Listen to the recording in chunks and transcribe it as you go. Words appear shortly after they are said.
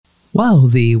Well,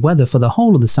 the weather for the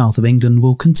whole of the south of England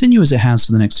will continue as it has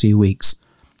for the next few weeks.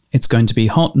 It's going to be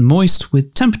hot and moist,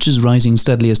 with temperatures rising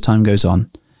steadily as time goes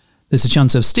on. There's a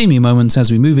chance of steamy moments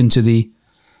as we move into the...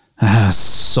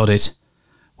 sod it.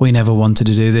 We never wanted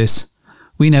to do this.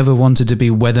 We never wanted to be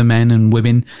weathermen and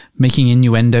women making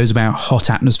innuendos about hot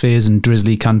atmospheres and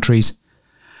drizzly countries.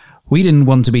 We didn't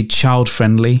want to be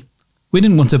child-friendly. We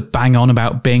didn't want to bang on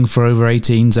about being for over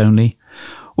 18s only.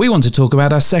 We want to talk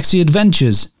about our sexy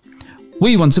adventures.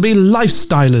 We want to be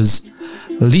lifestylers,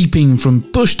 leaping from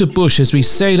bush to bush as we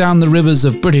sail down the rivers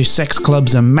of British sex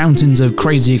clubs and mountains of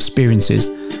crazy experiences.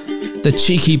 The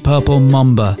cheeky purple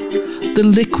mamba, the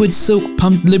liquid silk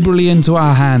pumped liberally into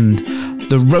our hand,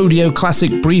 the rodeo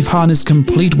classic brief harness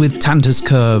complete with Tantus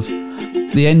curve,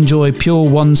 the Enjoy Pure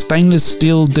One stainless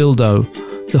steel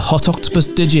dildo, the hot octopus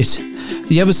digit,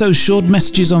 the ever so short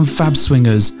messages on Fab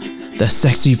Swingers, the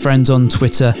sexy friends on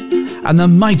Twitter, and the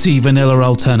mighty vanilla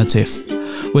alternative.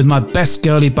 With my best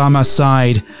girlie by my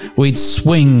side, we'd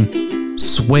swing,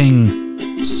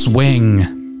 swing,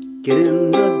 swing. Get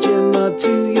in the gym or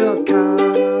to your car.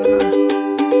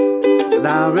 With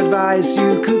our advice,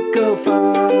 you could go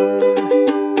far.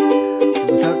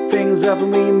 We fuck things up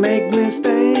and we make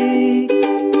mistakes.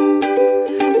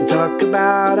 And talk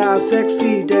about our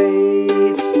sexy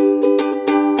dates.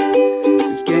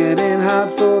 It's getting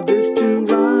hard for this to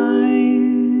rhyme.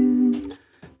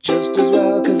 Just as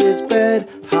well, 'cause it's bed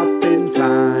hopping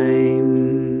time.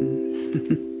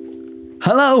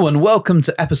 Hello and welcome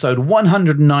to episode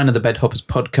 109 of the Bed Hoppers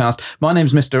podcast. My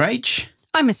name's Mr. H.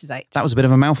 I'm Mrs. H. That was a bit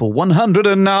of a mouthful.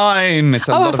 109. It's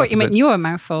a lot I of thought you meant episodes. you were a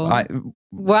mouthful.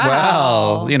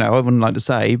 Wow. Well, I wouldn't like to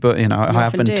say, but, I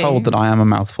have been told that I am a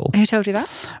mouthful. Who told you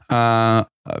that?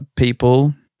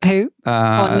 People. Who?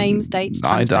 What names, dates,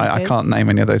 I can't name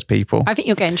any of those people. I think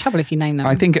you'll get in trouble if you name them.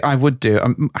 I think I would do.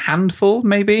 A handful,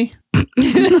 maybe?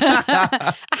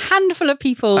 A handful of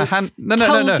people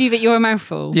told you that you're a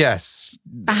mouthful? Yes.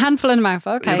 A handful and a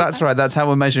mouthful, okay. That's right. That's how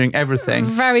we're measuring everything.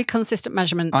 Very consistent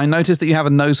measurements. I noticed that you have a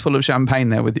nose full of champagne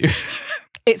there with you.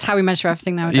 It's how we measure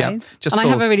everything nowadays. Yeah, I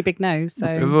have a really big nose,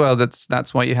 so... Well,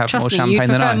 that's why you have Trust more me,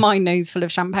 champagne than I. you prefer my nose full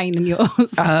of champagne than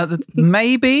yours.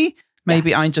 Maybe...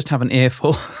 Maybe Yes. I just have an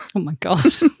earful. Oh my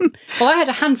God. Well, I had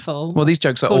a handful. Well, these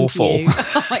jokes are awful.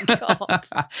 Oh my God.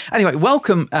 Anyway,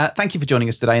 welcome. Thank you for joining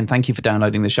us today and thank you for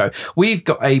downloading the show. We've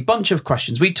got a bunch of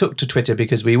questions. We took to Twitter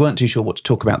because we weren't too sure what to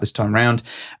talk about this time round.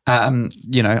 Ideas.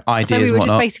 So we were and just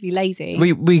whatnot. basically lazy.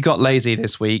 We got lazy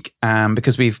this week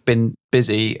because we've been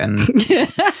busy and,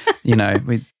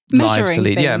 we...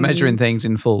 measuring things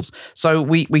in fulls. So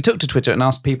we took to Twitter and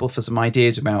asked people for some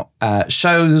ideas about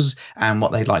shows and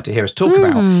what they'd like to hear us talk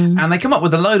about. And they come up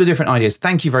with a load of different ideas.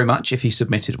 Thank you very much if you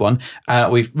submitted one.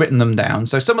 We've written them down.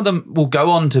 So some of them will go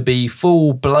on to be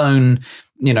full-blown,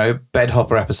 bed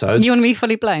hopper episodes. You want to be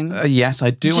fully blown? Yes,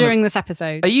 I do. During this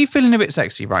episode. Are you feeling a bit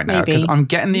sexy right now? Maybe. Because I'm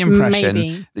getting the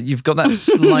impression that you've got that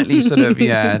slightly sort of,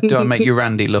 do I make you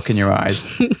Randy look in your eyes?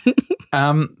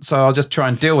 So I'll just try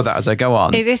and deal with that as I go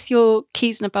on. Is this your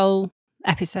Keys in a Bowl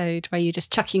episode where you're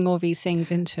just chucking all these things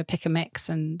into a pick a mix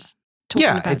and talking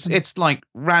about them? It's like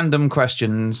random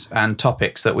questions and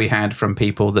topics that we had from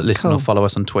people that listen Cool. or follow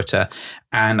us on Twitter.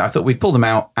 And I thought we'd pull them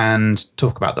out and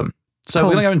talk about them. So Cool.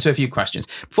 we're going to go into a few questions.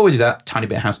 Before we do that, tiny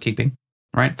bit of housekeeping,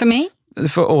 right? For me?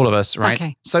 For all of us, right?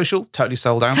 Okay. Social, totally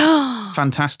sold out.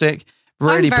 Fantastic.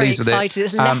 Really I'm very pleased with it. excited.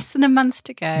 It's less than a month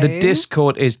to go. The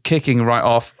Discord is kicking right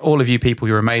off. All of you people,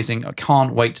 you're amazing. I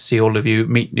can't wait to see all of you,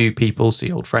 meet new people,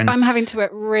 see old friends. I'm having to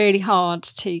work really hard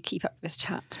to keep up with this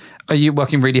chat. Are you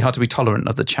working really hard to be tolerant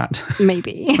of the chat?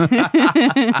 Maybe.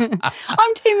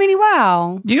 I'm doing really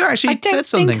well. You actually said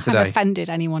something I've today. offended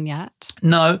anyone yet.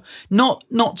 No, not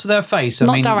to their face.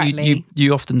 Not directly.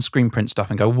 You often screen print stuff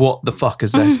and go, "What the fuck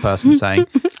is this person saying?"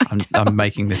 I'm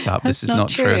making this up. This is not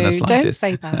true in the slightest.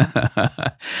 Don't say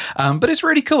that. But it's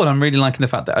really cool. I'm really liking the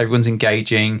fact that everyone's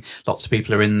engaging. Lots of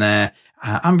people are in there.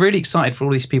 I'm really excited for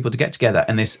all these people to get together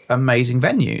in this amazing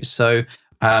venue. So.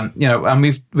 And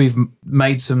we've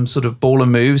made some sort of baller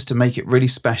moves to make it really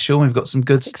special. We've got some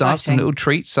good stuff, some little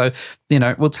treats. So,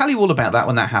 we'll tell you all about that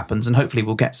when that happens, and hopefully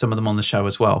we'll get some of them on the show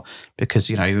as well, because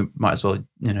you might as well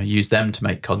use them to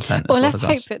make content. Well, as well let's as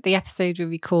hope us. that the episode we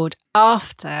record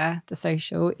after the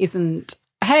social isn't,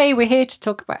 hey, we're here to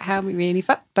talk about how we really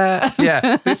fucked her.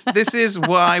 Yeah, this is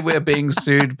why we're being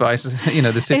sued by the city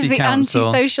it's the council.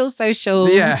 Anti-social social.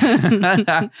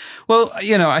 Yeah. Well,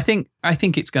 I think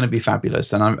it's going to be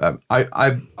fabulous, and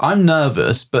I'm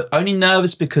nervous, but only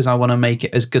nervous because I want to make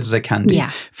it as good as I can do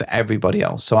for everybody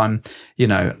else. So I'm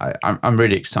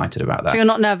really excited about that. So you're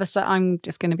not nervous that I'm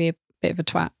just going to be a bit of a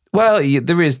twat? Well,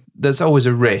 there's always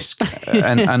a risk,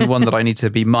 and one that I need to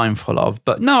be mindful of.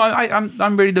 But no,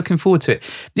 I'm really looking forward to it.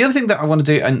 The other thing that I want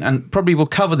to do, and probably we'll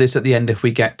cover this at the end if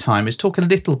we get time, is talk a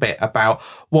little bit about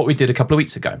what we did a couple of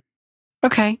weeks ago.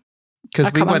 Okay.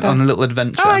 Because we went on a little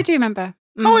adventure. Oh, I do remember.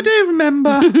 Oh, I do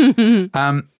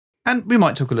remember. And we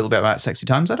might talk a little bit about sexy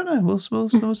times. I don't know. We'll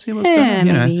see what's going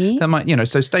on. Maybe. That might,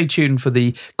 so stay tuned for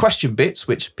the question bits,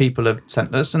 which people have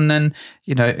sent us. And then,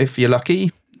 if you're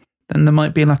lucky, then there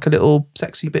might be like a little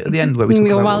sexy bit at the end where we talk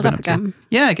about riled up again.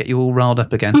 Yeah, get you all riled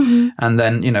up again. And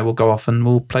then, we'll go off and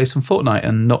we'll play some Fortnite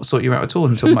and not sort you out at all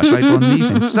until much later on in the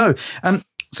evening.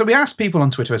 So we asked people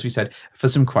on Twitter, as we said, for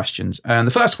some questions. And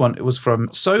the first one, it was from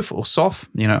Soph or Soph.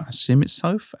 I assume it's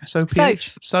Soph.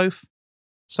 S-O-P-H.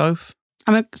 Soph.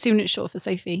 I'm assuming it's short for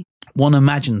Sophie. One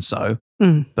imagines so,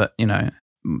 but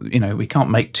we can't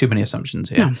make too many assumptions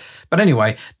here. No. But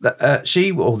anyway,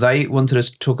 she or they wanted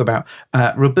us to talk about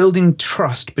rebuilding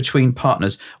trust between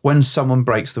partners when someone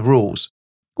breaks the rules.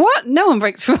 What? No one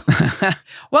breaks rules.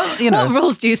 Well, what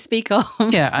rules do you speak of?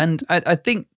 Yeah, and I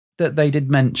think that they did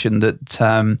mention that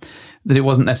that it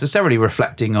wasn't necessarily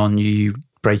reflecting on you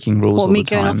breaking rules all the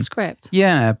time. Going off script?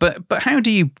 Yeah, but how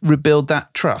do you rebuild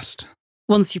that trust?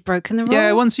 Once you've broken the rules?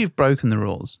 Yeah, once you've broken the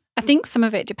rules. I think some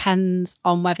of it depends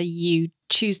on whether you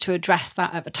choose to address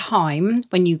that at the time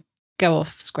when you go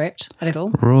off script a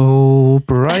little. Rule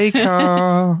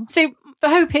breaker. So the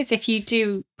hope is if you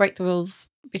do break the rules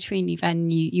between you, then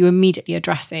you immediately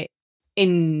address it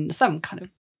in some kind of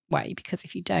way, because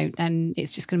if you don't, then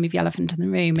it's just going to move the elephant in the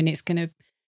room and it's going to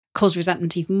cause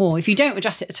resentment even more. If you don't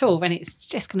address it at all, then it's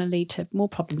just going to lead to more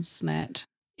problems, isn't it?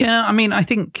 Yeah, I mean, I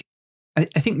think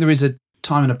there is a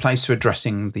time and a place for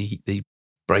addressing the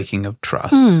breaking of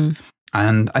trust.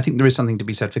 And I think there is something to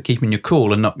be said for keeping your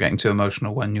cool and not getting too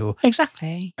emotional when you're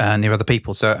exactly near other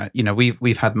people. So,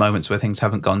 we've had moments where things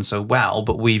haven't gone so well,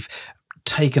 but we've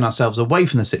taken ourselves away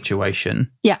from the situation.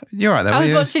 Yeah. You're right there. I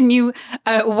was watching you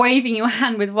waving your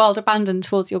hand with wild abandon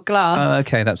towards your glass.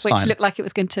 Okay, that's fine. Which looked like it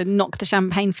was going to knock the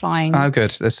champagne flying. Oh,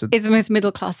 good. It's the most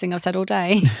middle class thing I've said all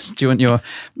day. Do you want your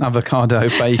avocado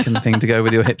bacon thing to go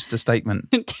with your hipster statement?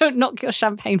 Don't knock your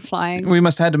champagne flying. We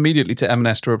must head immediately to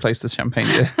M&S to replace the champagne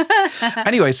beer.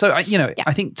 Anyway, so I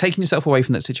think taking yourself away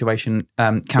from that situation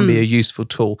can be a useful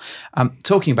tool.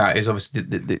 Talking about it is obviously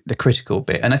the critical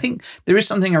bit, and I think there is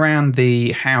something around the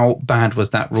how bad was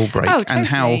that rule break, and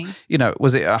how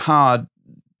was it a hard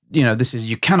this is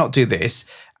you cannot do this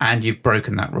and you've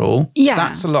broken that rule. Yeah,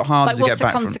 that's a lot harder to get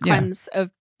back from. What's the consequence of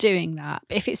doing that?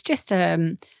 But if it's just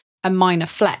a minor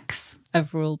flex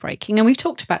of rule breaking, and we've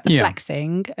talked about the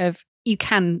flexing of you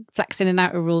can flex in and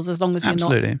out of rules as long as you're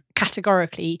not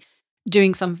categorically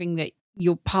doing something that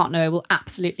your partner will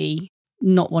absolutely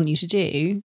not want you to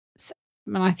do. So,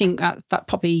 and I think that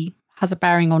probably has a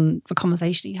bearing on the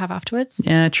conversation you have afterwards.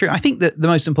 Yeah, true. I think that the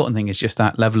most important thing is just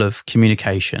that level of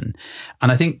communication.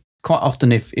 And I think quite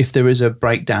often if there is a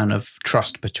breakdown of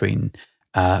trust between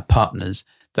partners,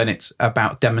 then it's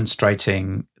about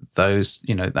demonstrating those,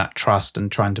 that trust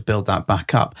and trying to build that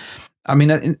back up. I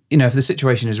mean, if the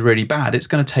situation is really bad, it's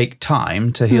going to take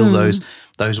time to heal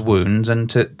those wounds and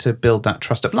to build that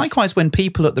trust up. Likewise, when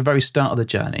people at the very start of the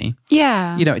journey,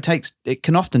 it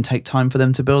can often take time for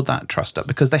them to build that trust up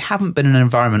because they haven't been in an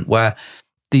environment where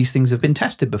these things have been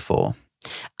tested before.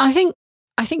 I think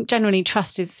generally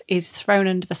trust is thrown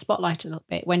under the spotlight a little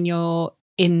bit when you're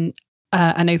in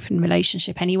an open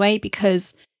relationship anyway,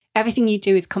 because everything you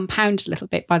do is compounded a little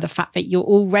bit by the fact that you're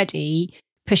already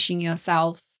pushing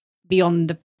yourself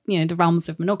beyond the realms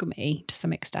of monogamy to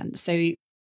some extent. So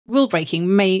rule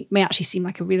breaking may actually seem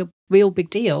like a real big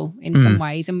deal in some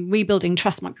ways, and rebuilding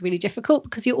trust might be really difficult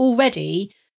because you're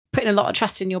already putting a lot of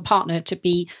trust in your partner to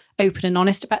be open and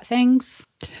honest about things.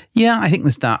 Yeah, I think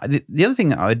there's that. The other thing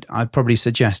that I'd probably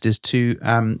suggest is to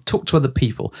talk to other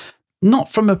people,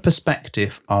 not from a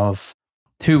perspective of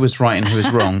who was right and who was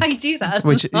wrong. I do that.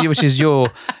 Which is your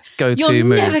go-to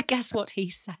move. You'll never guess what he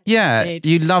said. Yeah,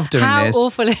 you love doing this. How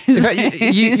awful is In fact,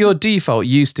 your default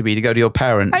used to be to go to your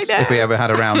parents if we ever had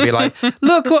around and be like,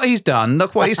 look what he's done,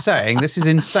 look what he's saying. This is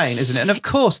insane, isn't it? And of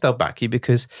course they'll back you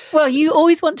because... Well, you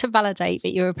always want to validate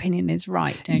that your opinion is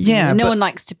right, don't you? Yeah, no one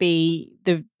likes to be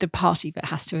the party that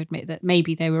has to admit that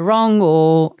maybe they were wrong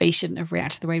or they shouldn't have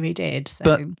reacted the way they did.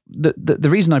 So. But the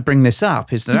reason I bring this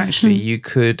up is that actually you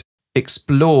could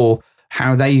explore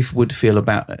how they would feel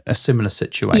about a similar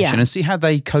situation and see how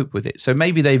they cope with it. So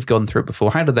maybe they've gone through it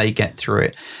before. How do they get through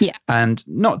it? Yeah. And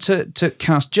not to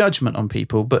cast judgment on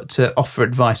people, but to offer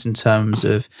advice in terms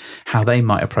of how they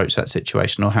might approach that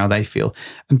situation or how they feel.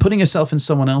 And putting yourself in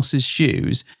someone else's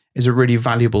shoes is a really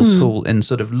valuable tool in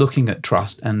sort of looking at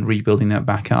trust and rebuilding that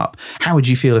back up. How would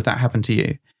you feel if that happened to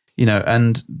you?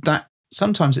 And that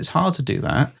sometimes it's hard to do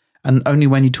that. And only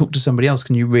when you talk to somebody else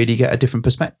can you really get a different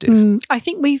perspective. I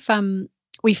think we've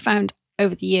found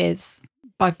over the years,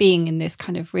 by being in this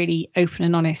kind of really open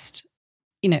and honest,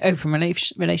 open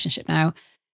relationship now,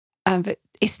 but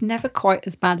it's never quite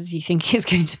as bad as you think it's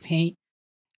going to be,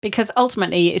 because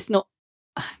ultimately it's not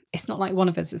like one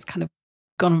of us has kind of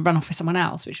gone and run off with someone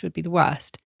else, which would be the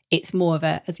worst. It's more of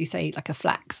a, as you say, like a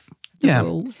flex.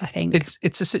 Rules, I think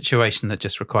it's a situation that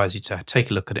just requires you to take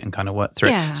a look at it and kind of work through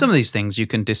it. Some of these things you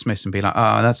can dismiss and be like,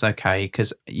 oh, that's okay,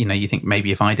 because you think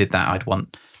maybe if I did that I'd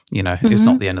want, it's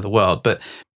not the end of the world, but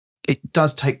it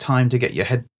does take time to get your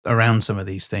head around some of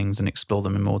these things and explore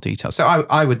them in more detail. So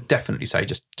I would definitely say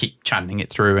just keep channeling it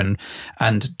through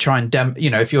and try and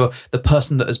if you're the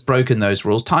person that has broken those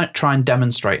rules, try and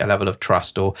demonstrate a level of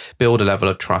trust or build a level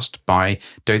of trust by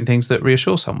doing things that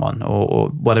reassure someone or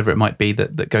whatever it might be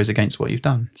that goes against what you've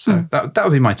done. So that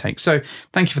would be my take. So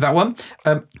thank you for that one.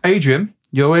 Adrian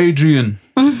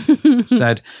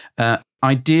said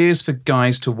ideas for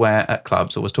guys to wear at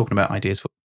clubs, or was talking about ideas for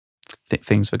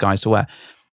things for guys to wear.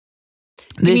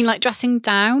 Do you mean like dressing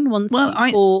down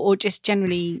or just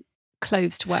generally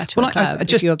clothes to wear to a club?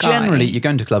 Just generally, you're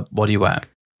going to a club, what do you wear?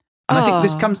 And I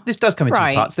think this does come in two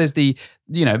parts. There's the,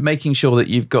 making sure that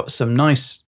you've got some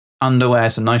nice underwear,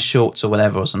 some nice shorts or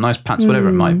whatever, or some nice pants, whatever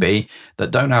it might be,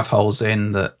 that don't have holes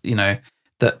in, that,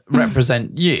 that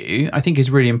represent you, I think is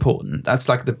really important. That's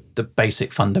like the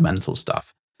basic fundamental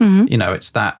stuff.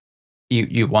 It's that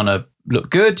you want to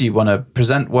look good, you want to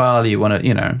present well, you want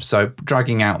to, so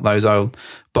dragging out those old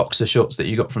boxer shorts that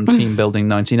you got from Team Building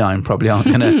 99 probably aren't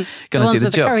going to do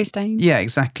the job. Curry stain. Yeah,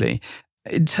 exactly.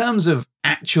 In terms of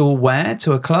actual wear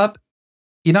to a club,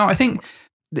 I think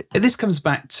this comes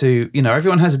back to,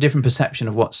 everyone has a different perception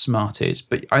of what smart is,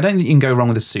 but I don't think you can go wrong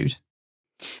with a suit.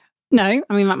 No,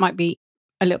 I mean, that might be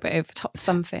a little bit over the top for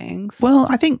some things. Well,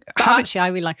 I think... Actually, I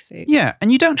really like a suit. Yeah,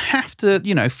 and you don't have to,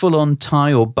 full-on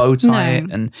tie or bow tie it.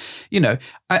 And,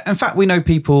 in fact, we know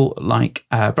people like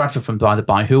Bradford from By the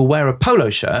By who'll wear a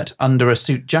polo shirt under a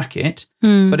suit jacket,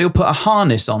 but he'll put a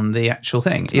harness on the actual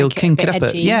thing. He'll kink it up. A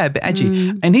bit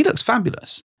edgy. And he looks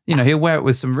fabulous. He'll wear it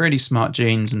with some really smart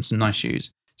jeans and some nice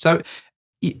shoes. So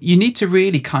you need to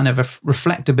really kind of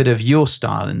reflect a bit of your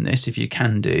style in this, if you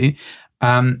can do.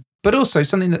 But also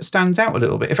something that stands out a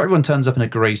little bit. If everyone turns up in a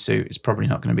grey suit, it's probably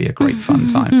not going to be a great fun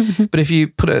time. But if you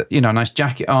put a nice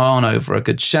jacket on over a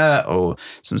good shirt or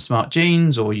some smart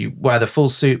jeans, or you wear the full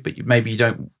suit, but maybe you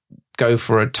don't go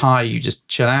for a tie, you just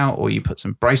chill out, or you put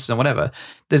some braces on, whatever.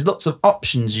 There's lots of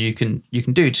options you can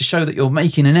do to show that you're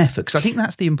making an effort. Because I think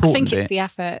that's the important bit. I think it's the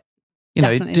effort.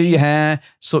 Definitely. Do your hair,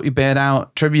 sort your beard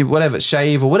out, trim your whatever,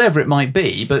 shave or whatever it might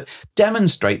be, but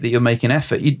demonstrate that you're making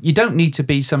effort. You don't need to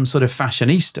be some sort of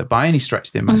fashionista by any stretch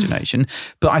of the imagination,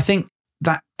 but I think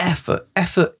that effort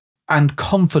and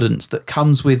confidence that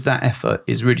comes with that effort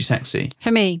is really sexy. For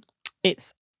me,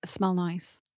 it's smell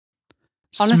nice.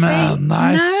 Honestly, smell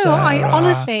nice. No,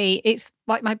 honestly, it's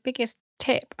like my biggest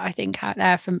tip, I think, out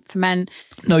there for men.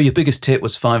 No, your biggest tip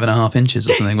was 5.5 inches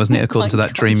or something, wasn't it? According to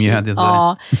that dream you had the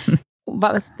other day.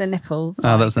 That was the nipples.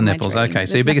 Oh, that was the nipples. Okay,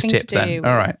 so your biggest tip then.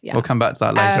 All right, we'll come back to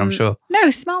that later, I'm sure. No,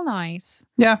 smell nice.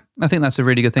 Yeah, I think that's a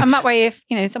really good thing. And that way, if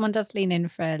someone does lean in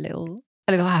for a little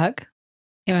hug,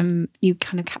 you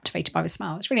kind of captivated by the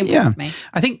smell. It's really important for me.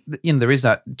 I think there is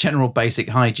that general basic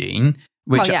hygiene,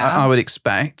 which I would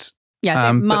expect. Yeah,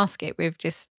 don't mask it with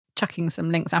just chucking some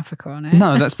Lynx Africa on it.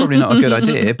 No, that's probably not a good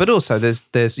idea. But also there's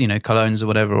colognes or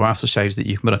whatever, or aftershaves that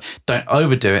you can put on. Don't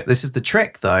overdo it. This is the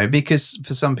trick though, because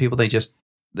for some people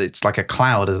it's like a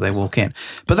cloud as they walk in.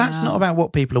 But that's not about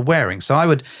what people are wearing. So I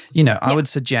would, I would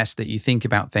suggest that you think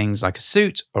about things like a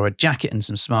suit or a jacket and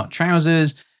some smart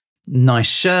trousers, nice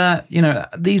shirt,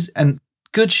 these, and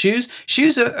good shoes.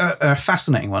 Shoes are a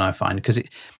fascinating one, I find, because it's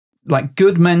like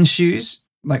good men's shoes,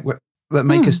 like that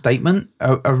make a statement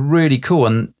are really cool,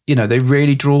 and they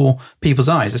really draw people's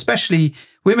eyes, especially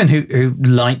women who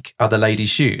like other ladies'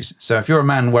 shoes. So if you're a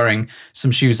man wearing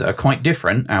some shoes that are quite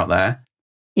different out there,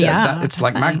 it's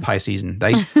like magpie season.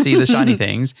 They see the shiny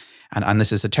things, and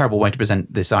this is a terrible way to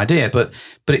present this idea, but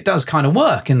it does kind of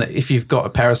work in that if you've got a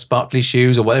pair of sparkly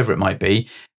shoes or whatever it might be,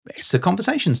 it's a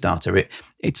conversation starter.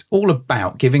 It's all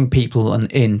about giving people an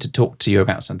in to talk to you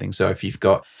about something. So if you've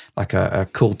got like a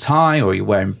cool tie, or you're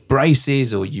wearing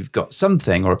braces, or you've got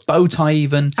something, or a bow tie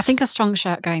even. I think a strong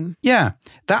shirt game. Yeah,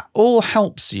 that all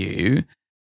helps you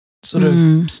sort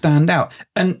of stand out.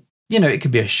 And, it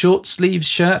could be a short sleeve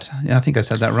shirt. Yeah, I think I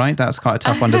said that right. That's quite a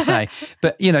tough one to say.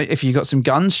 But, if you've got some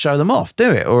guns, show them off,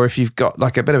 do it. Or if you've got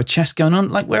like a bit of a chest going on,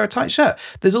 like wear a tight shirt.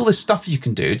 There's all this stuff you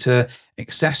can do to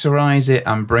accessorize it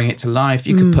and bring it to life.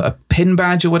 You could put a pin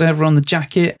badge or whatever on the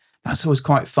jacket. That's always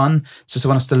quite fun. So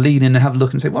someone has to lean in and have a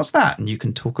look and say, what's that? And you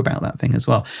can talk about that thing as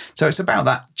well. So it's about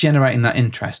that, generating that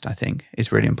interest, I think,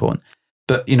 is really important.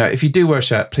 But, if you do wear a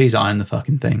shirt, please iron the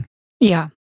fucking thing. Yeah.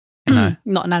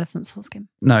 Not an elephant's foreskin.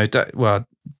 No,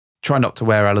 try not to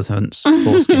wear elephants'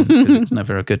 foreskins because it's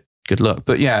never a good look.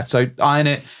 But yeah, so iron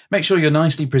it, make sure you're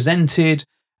nicely presented,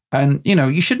 and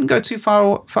you shouldn't go too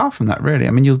far from that. Really, I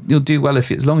mean, you'll do well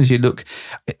as long as you look.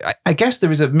 I guess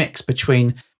there is a mix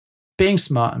between being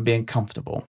smart and being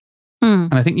comfortable,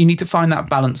 and I think you need to find that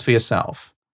balance for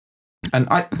yourself. And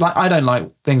I don't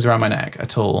like things around my neck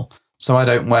at all, so I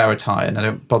don't wear a tie and I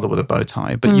don't bother with a bow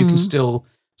tie. But you can still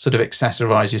sort of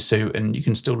accessorize your suit, and you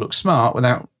can still look smart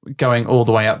without going all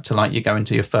the way up to like you go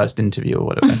into your first interview or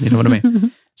whatever. You know what I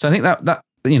mean? So I think that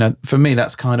for me,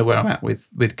 that's kind of where I'm at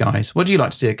with guys. What do you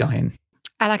like to see a guy in?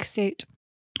 I like a suit.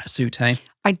 A suit, eh?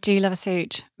 I do love a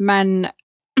suit. Men,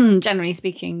 generally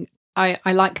speaking, I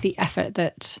like the effort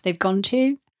that they've gone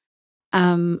to.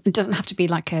 It doesn't have to be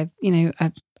like a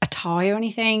tie or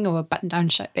anything or a button-down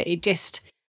shirt, but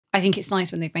I think it's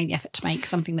nice when they've made the effort to make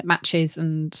something that matches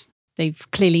and they've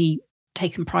clearly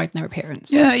taken pride in their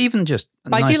appearance. Yeah, even just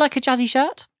I do like a jazzy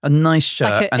shirt. A nice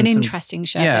shirt. Like an interesting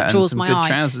shirt that draws my eye.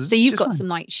 Trousers. So you've got some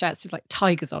nice shirts with like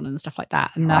tigers on and stuff like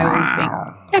that. And I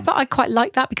always think, but I quite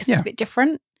like that because it's a bit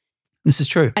different. This is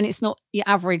true. And it's not your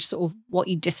average sort of what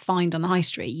you just find on the high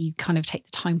street. You kind of take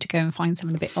the time to go and find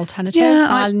something a bit alternative. Yeah,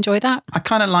 I'll enjoy that. I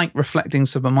kind of like reflecting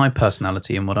some of my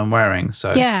personality in what I'm wearing.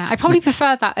 So yeah, I probably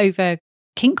prefer that over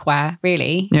kink wear,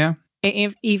 really. Yeah.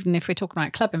 Even if we're talking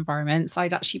about club environments,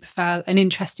 I'd actually prefer an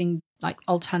interesting, like,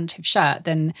 alternative shirt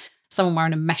than someone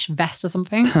wearing a mesh vest or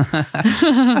something.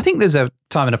 I think there's a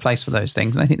time and a place for those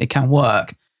things, and I think they can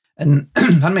work. And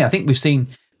pardon me, I think we've seen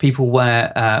people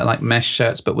wear like mesh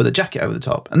shirts, but with a jacket over the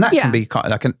top, and that can be quite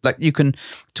like you can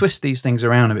twist these things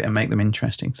around a bit and make them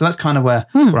interesting. So that's kind of where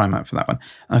I'm at for that one.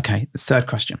 Okay, the third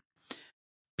question: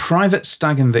 Private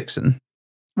Stag and Vixen,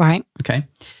 right? Okay.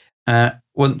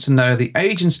 Want to know the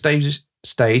age and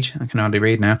stage, I can hardly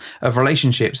read now, of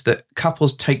relationships that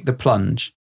couples take the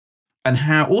plunge, and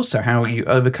how you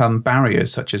overcome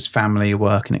barriers such as family,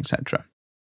 work, and etc.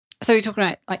 So we're talking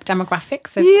about like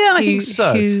demographics of I think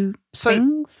so. Who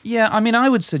swings? Yeah, I mean, I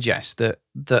would suggest that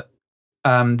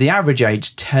the average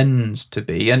age tends to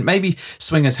be, and maybe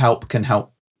Swingers can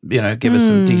help, give us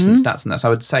some decent stats on that. So I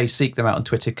would say seek them out on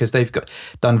Twitter because they've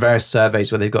done various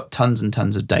surveys where they've got tons and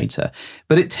tons of data.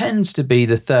 But it tends to be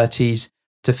the 30s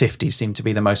to 50s seem to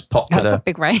be the most popular. That's a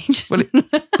big range. Well,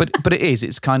 but it is.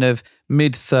 It's kind of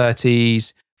mid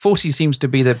 30s. 40 seems to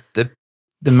be the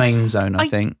main zone, I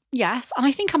think. Yes, and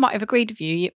I think I might have agreed with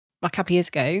you a couple of years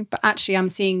ago, but actually I'm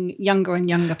seeing younger and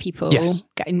younger people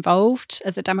get involved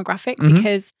as a demographic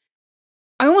because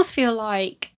I almost feel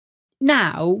like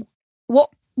now what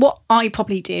I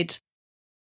probably did,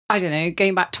 I don't know,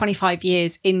 going back 25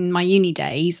 years in my uni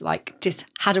days, like just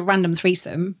had a random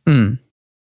threesome.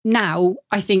 Now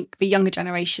I think the younger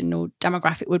generation or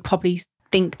demographic would probably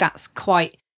think that's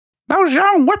quite... Those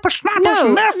young whippersnappers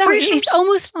and their threesomes. It's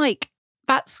almost like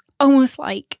that's almost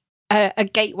like a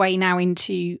gateway now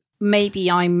into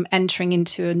maybe I'm entering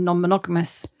into a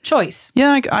non-monogamous choice.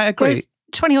 Yeah, I agree. Whereas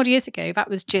 20 odd years ago, that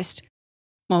was just,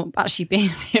 actually being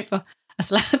a bit of a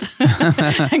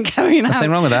slut and going out. Nothing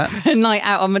wrong with that. A night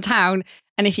out on the town.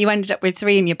 And if you ended up with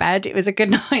 3 in your bed, it was a good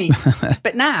night.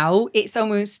 But now it's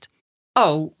almost,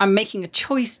 I'm making a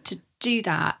choice to do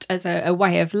that as a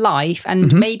way of life.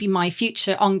 And maybe my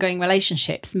future ongoing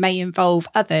relationships may involve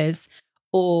others,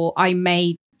 or I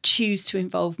may choose to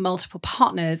involve multiple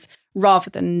partners rather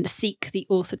than seek the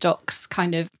orthodox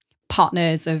kind of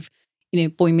partners of,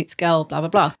 boy meets girl, blah, blah,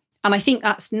 blah. And I think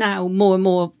that's now more and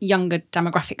more younger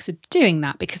demographics are doing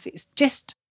that because it's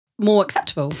just more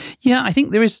acceptable. Yeah, I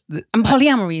think there is. And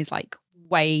polyamory is like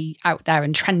way out there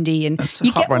and trendy. And it's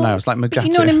hot right now. It's like Mugatu.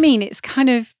 You know what I mean? It's kind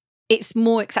of, it's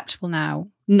more acceptable now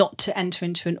not to enter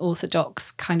into an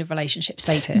orthodox kind of relationship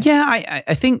status. Yeah,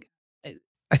 I think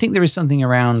there is something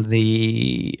around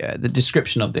the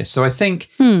description of this. So I think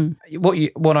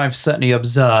what I've certainly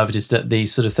observed is that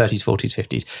these sort of 30s, 40s,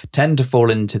 50s tend to fall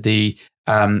into the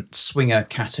swinger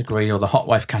category or the hot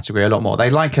wife category a lot more. They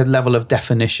like a level of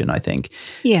definition, I think.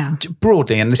 Yeah.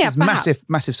 Broadly, and this is perhaps.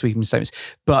 massive sweeping statements.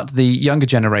 But the younger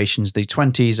generations, the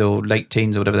 20s or late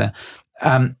teens or whatever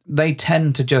they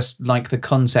tend to just like the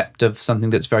concept of something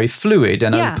that's very fluid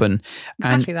and open.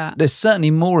 Exactly and that. There's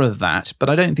certainly more of that, but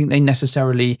I don't think they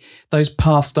necessarily, those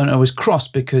paths don't always cross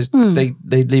because they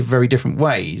live very different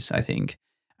ways, I think.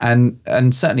 And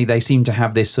certainly they seem to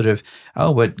have this sort of,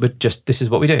 we're just, this is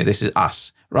what we do, this is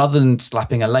us, rather than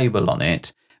slapping a label on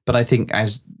it. But I think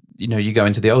as, you go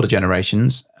into the older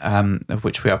generations, of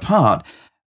which we are part,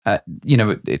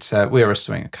 it's we're a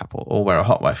swinger couple, or we're a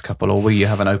hot wife couple, or we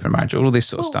have an open marriage, all this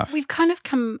sort of stuff. We've kind of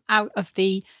come out of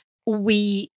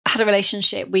we had a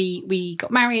relationship, we got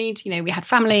married, we had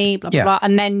family, blah, blah, blah.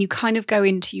 And then you kind of go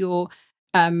into your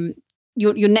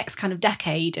next kind of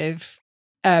decade of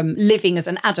living as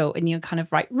an adult, and you're kind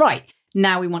of right,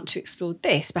 now we want to explore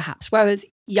this perhaps. Whereas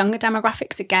younger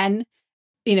demographics, again,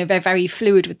 they're very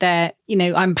fluid with their,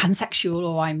 I'm pansexual,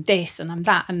 or I'm this and I'm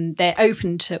that, and they're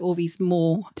open to all these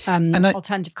more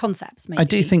alternative concepts. Maybe. I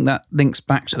do think that links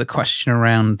back to the question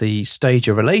around the stage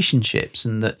of relationships,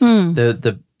 and that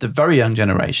the very young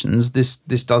generations, this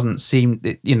doesn't seem,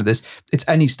 it's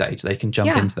any stage they can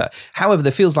jump into that. However,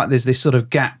 there feels like there's this sort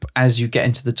of gap as you get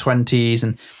into the 20s,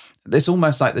 and it's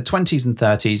almost like the 20s and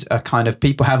 30s are kind of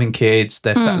people having kids,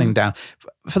 they're settling down.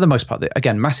 For the most part,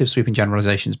 again, massive sweeping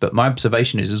generalizations, but my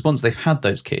observation is once they've had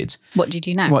those kids, what do you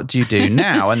do now? What do you do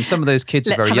now? And some of those kids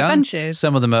are very young. Adventures.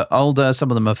 Some of them are older. Some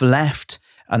of them have left,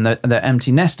 and they're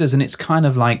empty nesters. And it's kind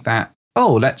of like that.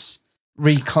 Oh, let's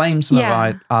reclaim some of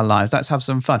our lives. Let's have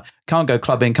some fun. Can't go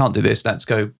clubbing. Can't do this. Let's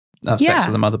go have sex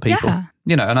with some other people.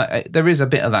 Yeah. And there is a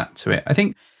bit of that to it. I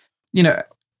think,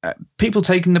 people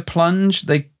taking the plunge.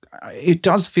 It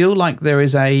does feel like there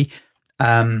is a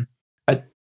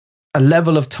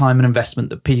level of time and investment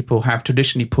that people have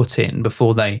traditionally put in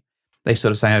before they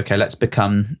sort of say, okay, let's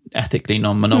become ethically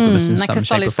non-monogamous in some shape or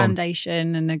form. Like a solid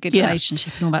foundation and a good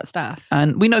relationship and all that stuff.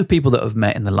 And we know people that have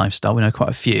met in the lifestyle. We know quite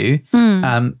a few.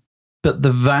 But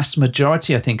the vast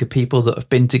majority, I think, are people that have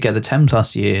been together 10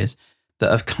 plus years,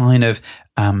 that have kind of,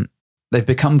 they've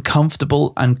become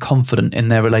comfortable and confident in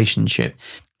their relationship.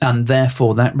 And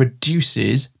therefore that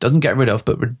doesn't get rid of,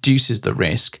 but reduces the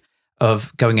risk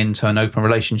of going into an open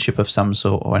relationship of some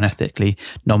sort, or an ethically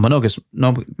non-monogamous,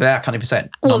 I can't even say it,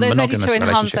 well, they're ready to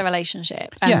enhance their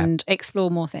relationship and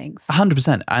explore more things.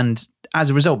 100%. And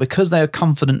as a result, because they are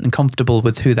confident and comfortable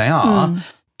with who they are,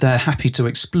 they're happy to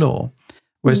explore.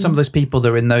 Whereas some of those people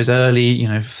that are in those early,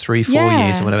 3-4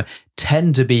 years or whatever,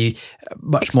 tend to be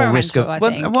much more risk of.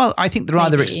 I think they're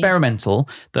either experimental,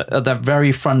 that at the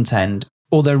very front end,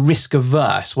 or they're risk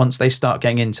averse once they start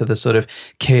getting into the sort of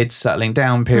kids settling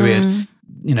down period,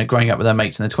 growing up with their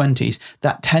mates in their 20s.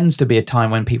 That tends to be a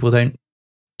time when people don't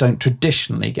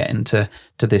traditionally get into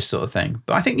this sort of thing.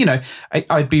 But I think,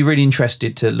 I'd be really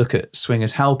interested to look at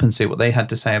Swingers Help and see what they had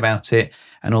to say about it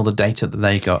and all the data that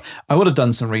they got. I would have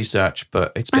done some research,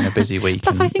 but it's been a busy week.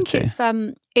 Plus, I think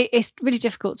it's really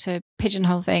difficult to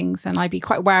pigeonhole things, and I'd be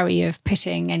quite wary of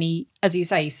putting any, as you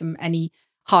say, any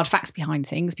hard facts behind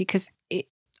things, because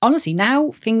honestly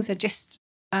now things are just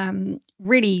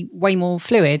really way more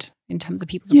fluid in terms of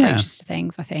people's approaches to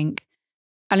things, I think.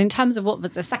 And in terms of what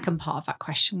was the second part of that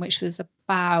question, which was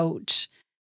about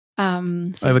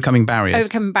overcoming barriers.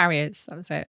 That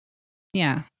was it.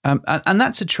 Yeah. And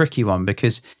that's a tricky one,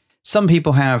 because some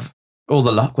people have all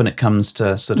the luck when it comes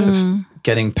to sort of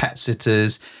getting pet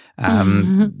sitters,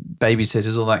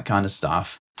 babysitters, all that kind of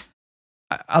stuff.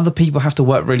 Other people have to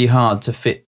work really hard to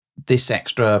fit this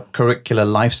extracurricular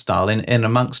lifestyle in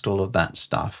amongst all of that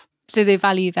stuff. So they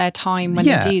value their time when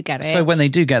they do get it. So when they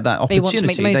do get that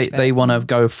opportunity, they want to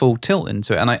go full tilt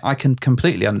into it. And I can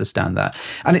completely understand that.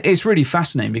 And it's really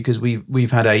fascinating, because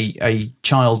we've had a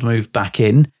child move back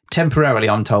in temporarily,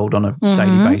 I'm told, on a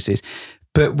daily basis.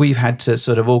 But we've had to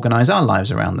sort of organise our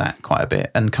lives around that quite a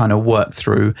bit, and kind of work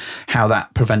through how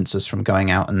that prevents us from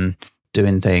going out and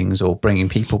doing things or bringing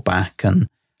people back. And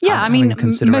I mean,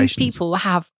 most people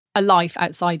have a life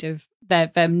outside of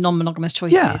their non-monogamous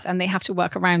choices, and they have to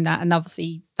work around that. And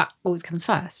obviously that always comes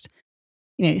first.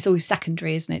 It's always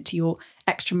secondary, isn't it, to your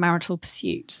extramarital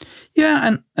pursuits?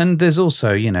 Yeah. And there's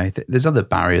also, there's other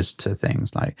barriers to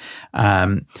things like,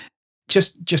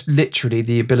 just literally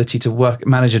the ability to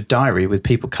manage a diary with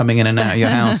people coming in and out of your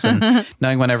house, and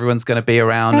knowing when everyone's going to be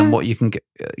around and what you can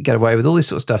get away with, all this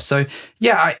sort of stuff. So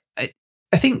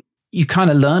I think you kind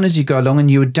of learn as you go along, and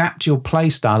you adapt your play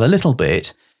style a little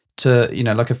bit to,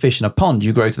 like a fish in a pond.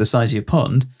 You grow to the size of your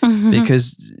pond,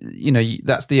 because,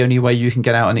 that's the only way you can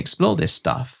get out and explore this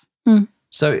stuff.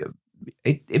 So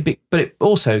but it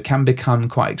also can become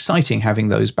quite exciting having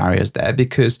those barriers there,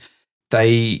 because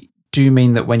they do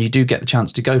mean that when you do get the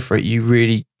chance to go for it, you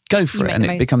really go for it, and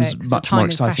it becomes much more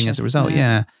exciting as a result.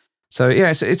 Yeah. So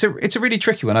yeah, it's a really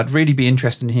tricky one. I'd really be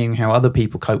interested in hearing how other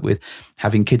people cope with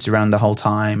having kids around the whole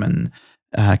time and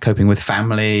coping with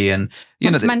family and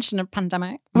Not to mention a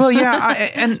pandemic. Well, yeah,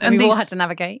 and we've all had to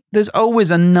navigate. There's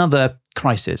always another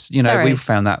crisis. We've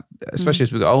found that, especially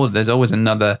as we get older, there's always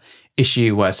another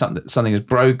issue where something is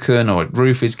broken, or a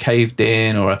roof is caved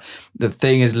in, or the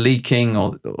thing is leaking,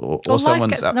 or someone's life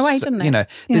gets in the way,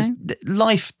 doesn't it?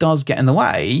 Life does get in the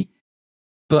way.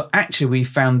 But actually, we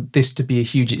found this to be a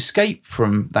huge escape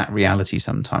from that reality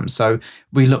sometimes. So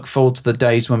we look forward to the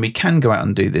days when we can go out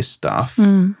and do this stuff,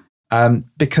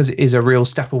 because it is a real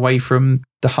step away from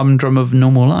the humdrum of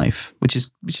normal life, which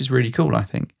is really cool, I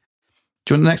think.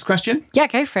 Do you want the next question? Yeah,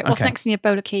 go for it. What's next in your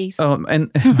bowl of keys? Oh,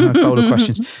 and bowl of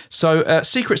questions. So,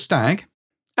 Secret Stag.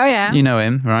 Oh, yeah. You know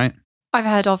him, right? I've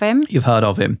heard of him. You've heard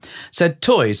of him. Said,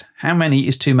 toys, how many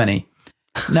is too many?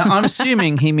 Now, I'm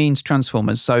assuming he means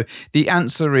Transformers. So the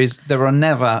answer is there are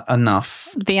never enough.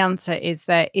 The answer is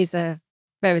there is a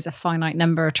finite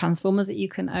number of Transformers that you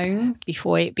can own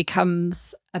before it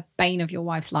becomes a bane of your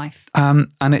wife's life. And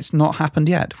it's not happened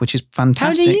yet, which is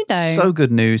fantastic. How do you know? So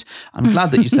good news. I'm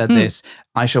glad that you said this.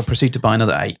 I shall proceed to buy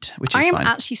another 8, which is fine. I am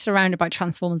actually surrounded by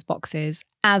Transformers boxes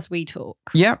as we talk.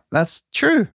 Yeah, that's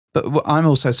true. But I'm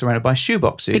also surrounded by shoe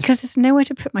boxes. Because there's nowhere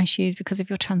to put my shoes because of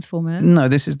your Transformers. No,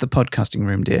 this is the podcasting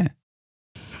room, dear.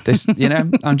 This,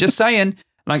 I'm just saying,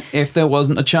 like, if there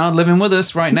wasn't a child living with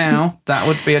us right now, that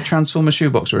would be a Transformer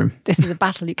shoebox room. This is a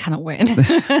battle you cannot win.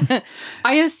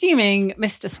 I'm assuming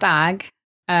Mr. Stag,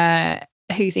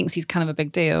 who thinks he's kind of a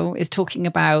big deal, is talking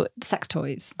about sex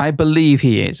toys. I believe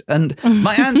he is. And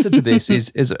my answer to this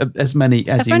is as many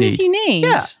as you need. As many as you need.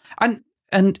 Yeah.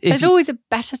 And there's always a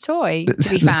better toy to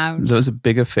be found. There's always a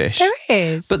bigger fish. There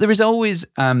is. But there is always,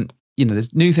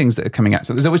 there's new things that are coming out.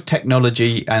 So there's always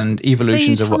technology and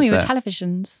evolutions of what's there. So you told me with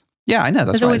televisions. Yeah, I know.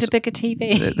 That's There's always a bigger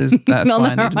TV. That's on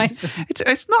why the horizon.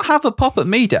 It's not have a pop at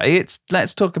me day. It's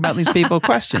let's talk about these people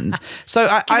questions. So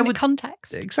I would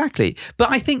context exactly.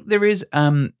 But I think there is,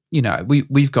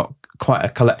 we've got quite a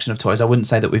collection of toys. I wouldn't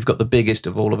say that we've got the biggest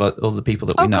of all the people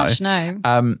that we know. Gosh,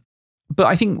 no. But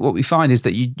I think what we find is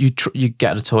that you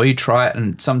get a toy, you try it,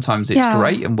 and sometimes it's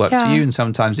great and works for you, and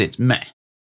sometimes it's meh.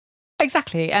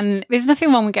 Exactly. And there's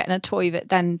nothing wrong with getting a toy that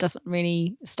then doesn't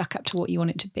really stack up to what you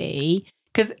want it to be.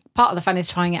 Because part of the fun is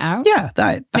trying it out. Yeah.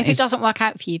 And if it doesn't work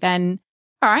out for you, then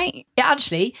all right. Yeah,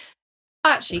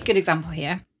 actually, good example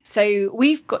here. So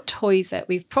we've got toys that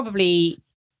we've probably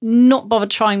not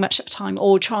bothered trying much at the time,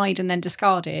 or tried and then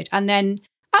discarded. And then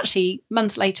actually,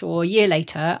 months later or a year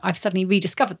later, I've suddenly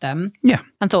rediscovered them. Yeah.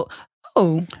 And thought,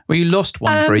 oh. Well, you lost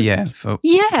one for a year.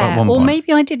 Yeah. Or point.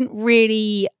 Maybe I didn't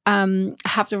really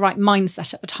have the right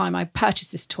mindset at the time I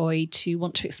purchased this toy to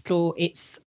want to explore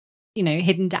its,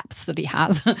 hidden depths that it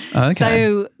has. Okay.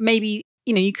 So maybe,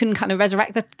 you can kind of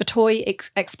resurrect the toy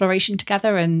exploration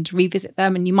together and revisit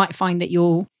them. And you might find that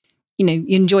you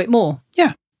enjoy it more.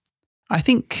 Yeah. I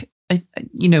think,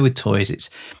 with toys,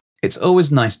 it's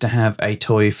always nice to have a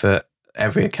toy for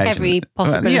every occasion. Every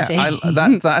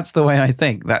possibility. That's the way I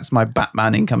think. That's my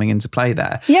Batmaning coming into play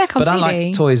there. Yeah, completely. But I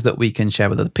like toys that we can share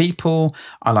with other people.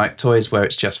 I like toys where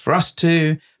it's just for us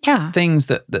two. Yeah. Things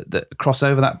that cross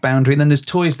over that boundary. And then there's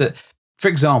toys that, for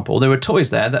example, there are toys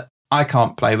there that I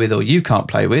can't play with or you can't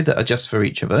play with that are just for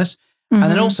each of us. Mm-hmm.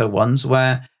 And then also ones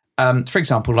where, for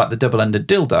example, like the double-ended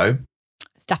dildo.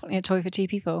 It's definitely a toy for two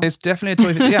people. It's definitely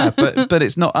a toy for, but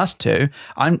it's not us two.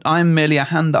 I'm merely a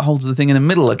hand that holds the thing in the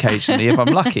middle occasionally if I'm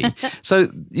lucky.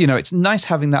 So, it's nice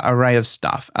having that array of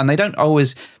stuff. And they don't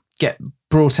always get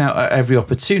brought out at every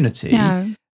opportunity.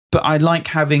 No. But I like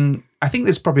having, I think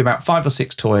there's probably about 5 or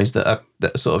 6 toys that are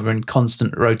sort of in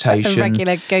constant rotation. A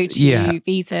regular go-to,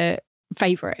 these are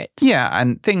favourites. Yeah,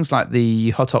 and things like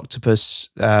the Hot Octopus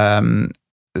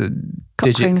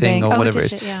digit thing, or whatever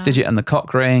it is. Yeah. Digit and the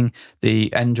cock ring,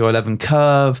 the Enjoy 11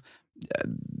 curve.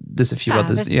 There's a few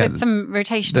others. There's some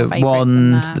rotational the favourites wand,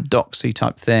 in there. the doxy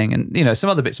type thing, and some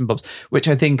other bits and bobs, which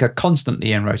I think are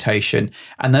constantly in rotation.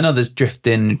 And then others drift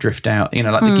in, drift out.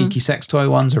 Like the geeky sex toy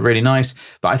ones are really nice,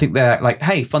 but I think they're like,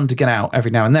 hey, fun to get out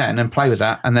every now and then and play with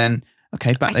that, and then back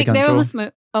they go and draw. I think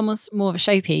they're almost more of a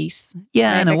showpiece.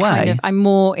 Yeah, in a way. I'm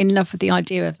more in love with the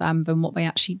idea of them than what they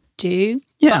actually do.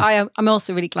 Yeah, but I'm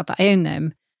also really glad that I own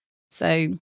them. So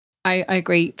I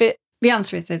agree. But the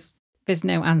answer is there's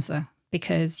no answer,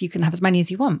 because you can have as many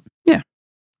as you want. Yeah.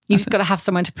 You just got to have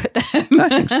somewhere to put them. I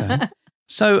think so.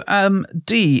 So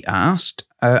Dee asked,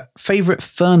 favourite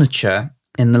furniture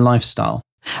in the lifestyle?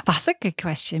 That's a good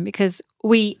question, because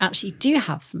we actually do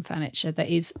have some furniture that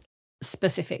is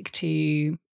specific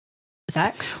to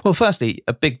sex. Well, firstly,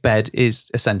 a big bed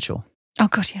is essential. Oh,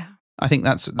 God, yeah. I think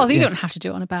that's... Oh, you don't have to do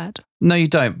it on a bed. No, you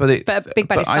don't. But a big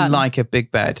bed is fun. I like a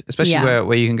big bed, especially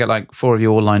where you can get like 4 of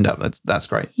you all lined up. That's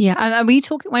great. Yeah. And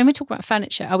when we talk about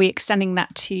furniture, are we extending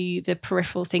that to the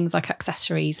peripheral things like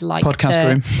accessories, like podcast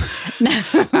room?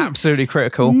 No, absolutely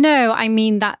critical. No, I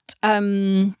mean that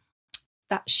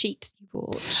sheet you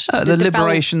bought, the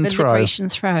Liberation Throw. The Liberation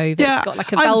Throw. That's got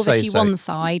like a velvety one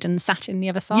side and satin the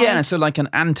other side. Yeah, so like an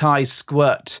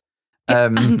anti-squirt.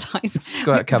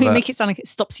 Squirt cover. We make it sound like it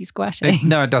stops you squirting.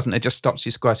 No, it doesn't. It just stops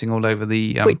you squirting all over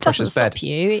the it precious doesn't bed. Stop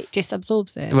you. It just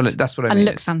absorbs it. Well, that's what I mean. And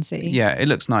looks fancy. Yeah, it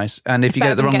looks nice. And if you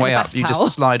get it the wrong way up, you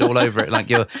just slide all over it like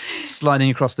you're sliding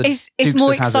across the Dukes It's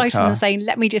more of Hazzard exciting car. than saying,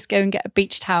 let me just go and get a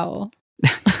beach towel.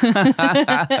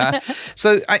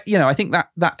 So I think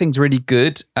that thing's really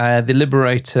good. The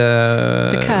Liberator,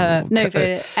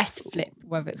 the S flip,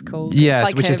 whatever it's called. Yes,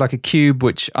 like which is like a cube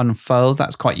which unfurls.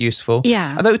 That's quite useful.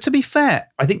 Yeah. Although to be fair,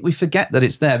 I think we forget that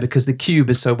it's there because the cube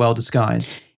is so well disguised.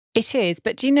 It is,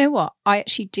 but do you know what? I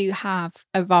actually do have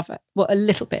a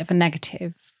little bit of a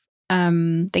negative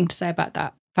thing to say about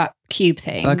that cube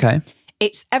thing. Okay.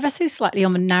 It's ever so slightly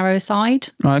on the narrow side.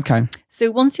 Okay. So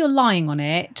once you're lying on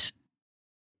it,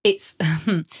 it's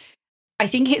I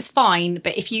think it's fine,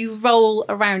 but if you roll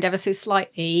around ever so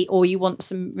slightly or you want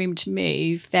some room to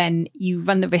move, then you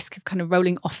run the risk of kind of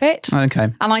rolling off it.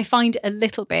 Okay. And I find it a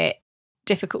little bit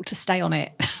difficult to stay on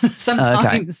it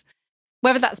sometimes. Okay.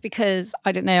 Whether that's because,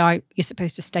 I don't know, you're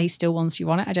supposed to stay still once you're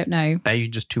on it, I don't know. Are you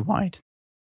just too wide?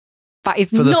 That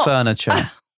is for the furniture.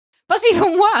 That's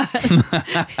even worse.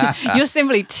 You're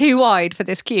simply too wide for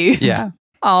this cube. Yeah.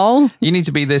 Oh. You need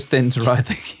to be this thin to ride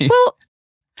the cube. Well,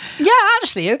 yeah,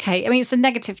 actually, okay. I mean, it's a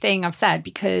negative thing I've said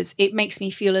because it makes me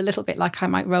feel a little bit like I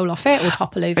might roll off it or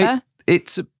topple over.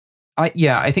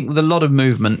 I think with a lot of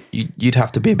movement, you'd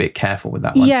have to be a bit careful with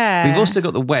that one. Yeah. We've also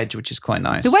got the wedge, which is quite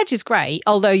nice. The wedge is great,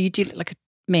 although you do look like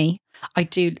me. I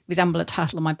do resemble a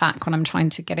turtle on my back when I'm trying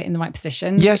to get it in the right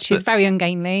position, which is very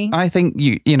ungainly. I think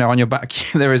you know on your back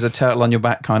there is a turtle on your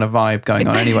back kind of vibe going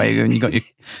on anyway, and you've got your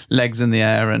legs in the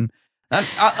air and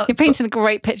you're painting a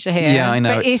great picture here. Yeah, I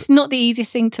know. But it's not the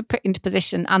easiest thing to put into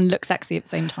position and look sexy at the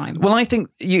same time. Well, I think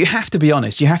you have to be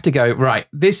honest. You have to go, right,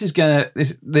 there's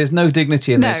no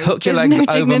dignity in this. Hook your legs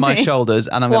over my shoulders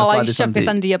and I'm going to slide this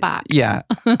under your back. Yeah.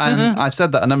 And I've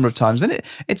said that a number of times. And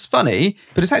it's funny,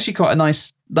 but it's actually quite a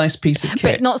nice piece of kit.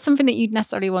 But not something that you'd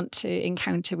necessarily want to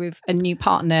encounter with a new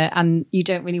partner and you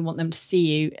don't really want them to see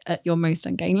you at your most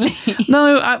ungainly.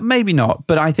 No, maybe not.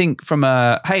 But I think from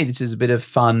hey, this is a bit of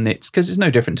fun. It's because it's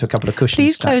no different to a couple of cushions.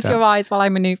 Please close your eyes while I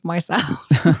maneuver myself.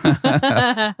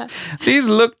 Please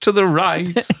look to the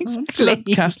right. Exactly.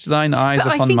 Cast thine eyes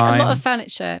upon mine. I think a lot of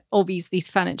furniture, or these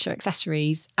furniture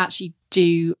accessories actually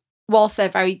do, whilst they're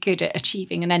very good at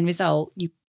achieving an end result,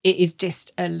 it is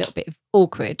just a little bit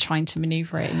awkward trying to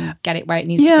maneuver it and get it where it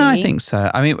needs to be. Yeah, I think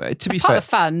so. I mean, to be fair, part of the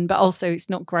fun, but also it's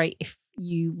not great if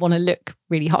you want to look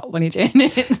really hot when you're doing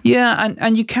it. Yeah,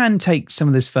 and you can take some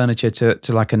of this furniture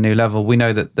to like a new level. We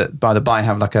know that by the by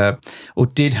have I don't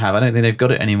think they've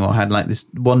got it anymore, had like this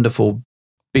wondrul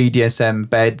BDSM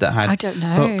bed that had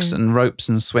hooks and ropes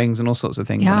and swings and all sorts of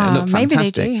things on it. It looked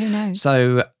fantastic. Maybe they do, who knows?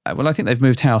 So, I think they've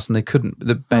moved house and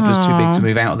the bed was too big to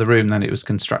move out of the room than it was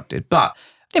constructed. But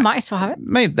they might as well have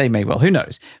it. They may well. Who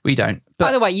knows? We don't. But,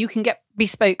 by the way, you can get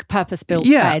bespoke, purpose-built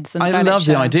beds and furniture. I love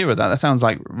the idea of that. That sounds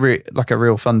like a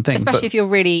real fun thing. Especially if you're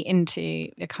really into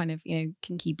a kind of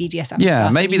kinky BDSM stuff. Yeah,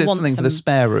 maybe there's something for the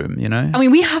spare room, I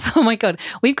mean, we have, oh my God,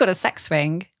 we've got a sex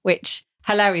swing, which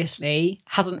hilariously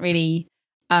hasn't really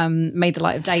made the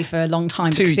light of day for a long time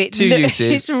because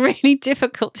it's really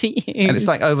difficult to use. And it's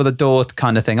like over the door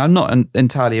kind of thing. I'm not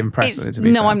entirely impressed with it, to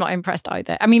be fair. I'm not impressed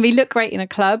either. I mean, they look great in a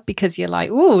club because you're like,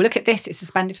 oh, look at this. It's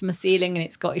suspended from the ceiling and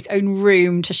it's got its own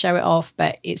room to show it off,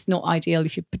 but it's not ideal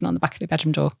if you're putting it on the back of your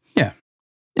bedroom door. Yeah.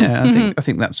 Yeah, I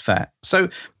think that's fair. So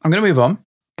I'm going to move on.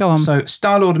 Go on. So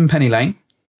Starlord and Penny Lane,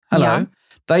 hello. Yeah.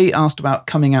 They asked about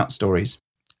coming out stories.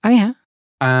 Oh, yeah.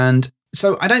 And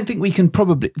so I don't think we can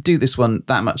probably do this one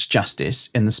that much justice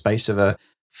in the space of a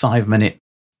 5-minute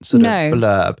sort of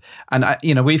blurb.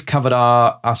 And we've covered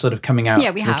our sort of coming out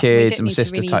to the kids and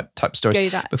sister type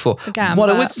stories before. I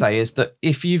would say is that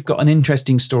if you've got an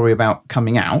interesting story about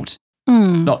coming out,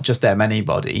 not just them,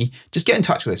 anybody, just get in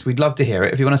touch with us. We'd love to hear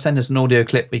it. If you want to send us an audio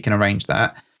clip, we can arrange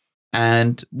that.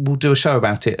 And we'll do a show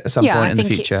about it at some point in the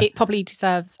future. It probably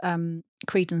deserves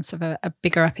credence of a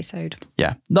bigger episode.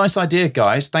 Yeah. Nice idea,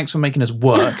 guys. Thanks for making us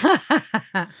work.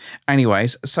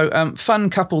 Anyways, so Fun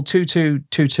Couple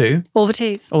 2222. All the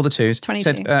twos.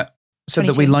 22. Said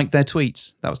that we liked their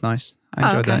tweets. That was nice. I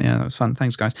enjoyed that. Yeah, that was fun.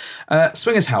 Thanks, guys.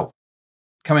 Swingers Help.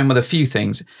 Come in with a few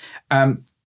things.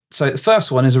 So the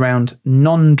first one is around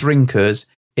non-drinkers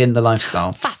in the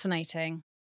lifestyle. Fascinating.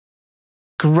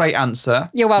 Great answer.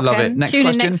 You're welcome. Love it. Next Tune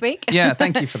question. in next week. Yeah,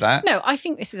 thank you for that. No, I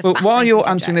think this is a Well, fascinating while you're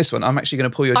subject. answering this one, I'm actually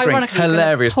going to pour you a drink Ironically, you're gonna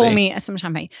hilariously. pour me some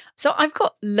champagne. So I've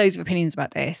got loads of opinions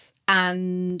about this,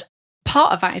 and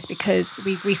part of that is because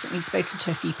we've recently spoken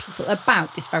to a few people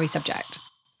about this very subject.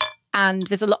 And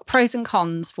there's a lot of pros and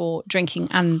cons for drinking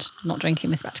and not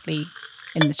drinking respectively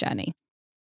in this journey.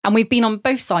 And we've been on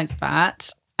both sides of that,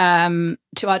 to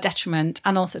our detriment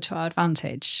and also to our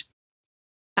advantage.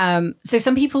 So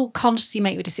some people consciously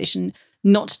make the decision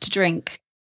not to drink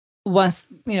whilst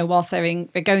they're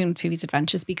going through these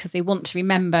adventures because they want to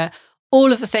remember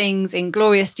all of the things in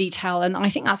glorious detail. And I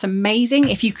think that's amazing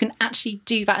if you can actually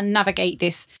do that and navigate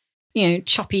this,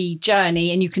 choppy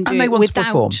journey, and you can do it without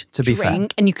perform, to be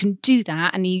drink, fair. and you can do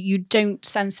that, and you don't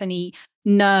sense any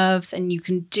nerves, and you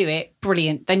can do it.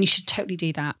 Brilliant. Then you should totally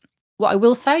do that. What I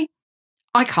will say,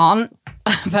 I can't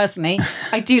personally.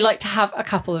 I do like to have a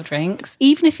couple of drinks,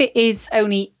 even if it is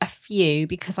only a few,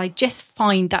 because I just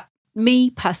find that me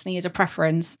personally, as a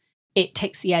preference, it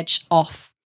takes the edge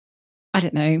off. I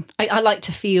don't know. I like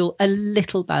to feel a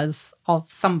little buzz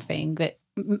of something that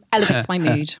elevates my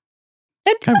mood.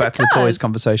 Going back to the toys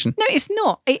conversation. No, it's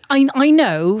not. I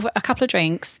know a couple of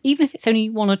drinks, even if it's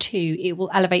only one or two, it will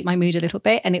elevate my mood a little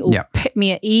bit and it will put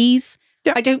me at ease.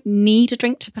 Yeah. I don't need a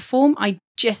drink to perform. I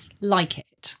just like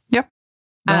it. Yep.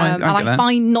 No, I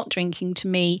find not drinking to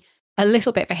me a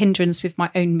little bit of a hindrance with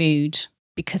my own mood,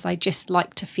 because I just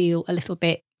like to feel a little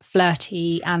bit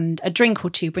flirty, and a drink or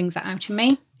two brings that out in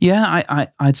me. Yeah,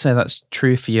 I'd say that's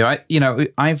true for you.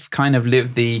 I've kind of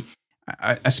lived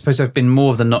I suppose I've been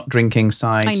more of the not drinking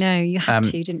side. I know, you had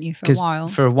to, didn't you, for a while?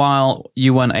 For a while,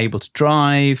 you weren't able to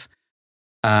drive,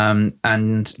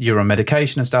 and you're on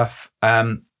medication and stuff.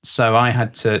 So I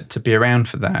had to be around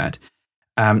for that.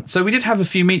 So we did have a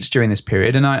few meets during this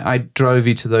period, and I drove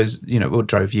you to those,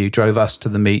 drove us to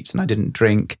the meets, and I didn't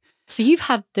drink. So you've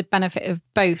had the benefit of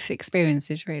both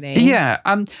experiences, really. Yeah.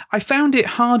 I found it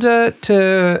harder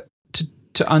to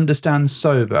understand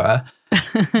sober,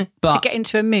 but to get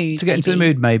into a mood. To get into the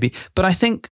mood, maybe. But I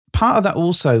think part of that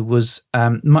also was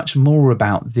much more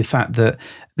about the fact that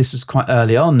this is quite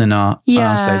early on in our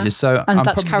stages. So and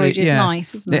Dutch courage is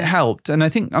nice, isn't it? It helped, and I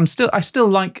think I still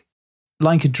like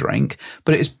a drink,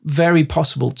 but it's very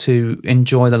possible to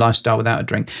enjoy the lifestyle without a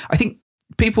drink. I think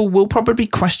people will probably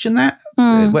question that.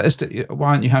 Why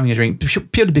aren't you having a drink?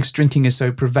 Purely because drinking is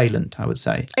so prevalent, I would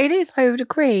say. It is, I would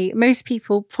agree. Most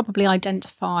people probably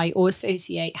identify or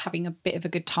associate having a bit of a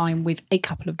good time with a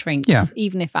couple of drinks,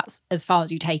 even if that's as far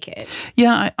as you take it.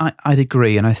 Yeah, I'd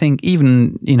agree. And I think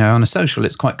even, on a social,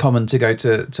 it's quite common to go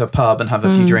to a pub and have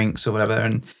a few drinks or whatever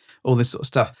and all this sort of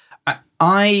stuff.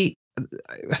 I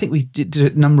think we did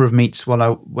a number of meets when I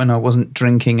wasn't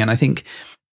drinking, and I think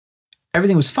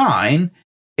everything was fine.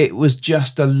 It was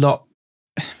just a lot.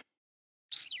 I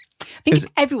think if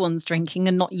everyone's drinking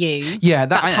and not you,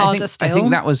 that's harder still. I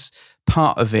think that was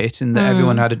part of it, in that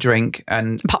everyone had a drink,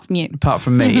 and apart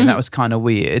from me, and that was kind of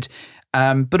weird.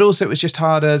 But also, it was just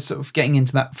harder, sort of getting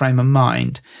into that frame of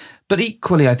mind. But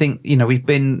equally, I think we've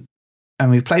been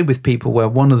and we've played with people where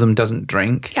one of them doesn't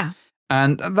drink,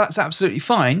 and that's absolutely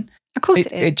fine. Of course,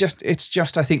 it is. It's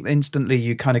just I think instantly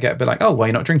you kind of get a bit like, oh, well,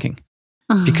 you're not drinking.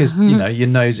 Because you're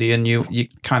nosy and you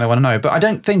kind of want to know, but I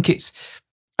don't think it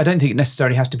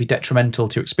necessarily has to be detrimental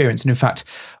to experience. And in fact,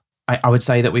 I would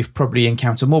say that we've probably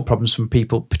encountered more problems from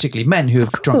people, particularly men, who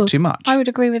have drunk too much. I would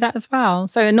agree with that as well.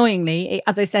 So annoyingly,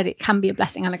 as I said, it can be a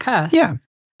blessing and a curse. Yeah,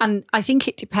 and I think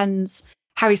it depends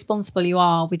how responsible you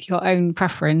are with your own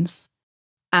preference.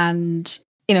 And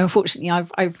unfortunately,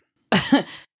 I've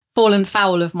fallen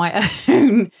foul of my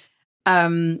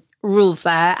own rules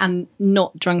there and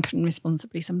not drunken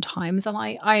responsibly sometimes, and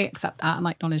I accept that and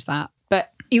I acknowledge that.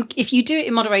 But if you do it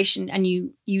in moderation and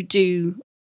you do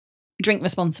drink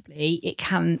responsibly, it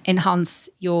can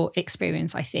enhance your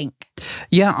experience, I think.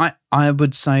 Yeah, I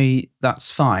would say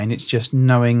that's fine. It's just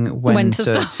knowing when to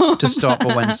stop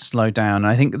or when to slow down.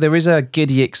 I think there is a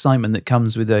giddy excitement that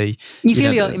comes with you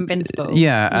feel you're invincible.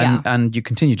 And you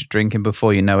continue to drink, and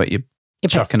before you know it, you're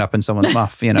chucking up in someone's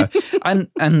muff, and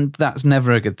that's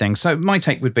never a good thing. So my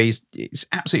take would be, it's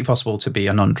absolutely possible to be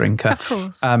a non-drinker. Of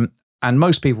course. And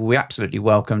most people we absolutely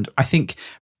welcomed. I think,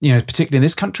 particularly in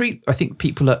this country, I think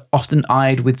people are often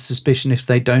eyed with suspicion if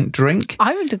they don't drink.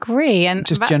 I would agree. And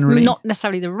just that's generally not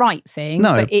necessarily the right thing,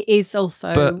 no, but it is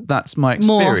also but that's my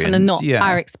experience. More often than not,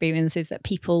 our experience is that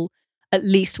people at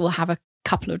least will have a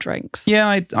couple of drinks.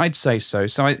 Yeah, I'd say so.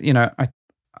 So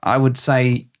I would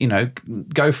say,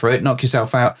 go for it, knock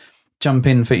yourself out. jump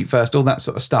in feet first, all that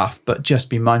sort of stuff. But just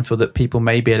be mindful that people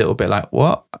may be a little bit like,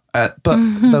 what? But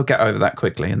they'll get over that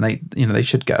quickly, and they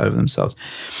should get over themselves.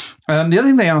 The other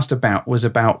thing they asked about was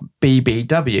about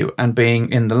BBW and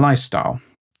being in the lifestyle.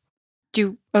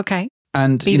 Okay.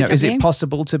 And, BBW? Is it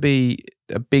possible to be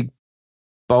a big,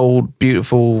 bold,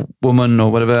 beautiful woman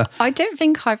or whatever? I don't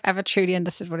think I've ever truly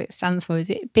understood what it stands for. Is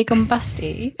it big and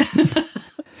busty?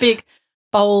 Big,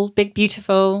 bold, big,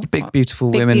 beautiful. Big,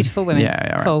 beautiful big, women. beautiful women.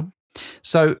 Yeah, right. Cool.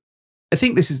 So I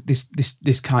think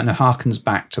this kind of harkens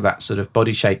back to that sort of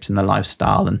body shapes in the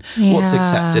lifestyle and what's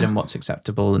accepted and what's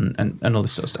acceptable and all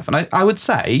this sort of stuff. And I would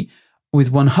say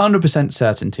with 100%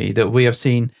 certainty that we have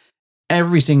seen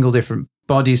every single different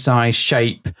body size,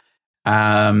 shape,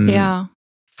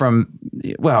 from,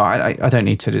 well, I don't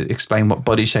need to explain what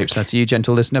body shapes are to you,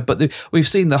 gentle listener, but we've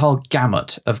seen the whole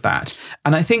gamut of that.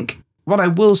 And I think what I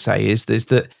will say is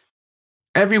that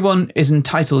everyone is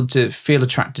entitled to feel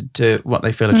attracted to what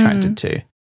they feel attracted to.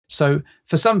 So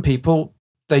for some people,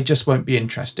 they just won't be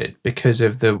interested because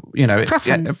of the,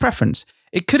 preference.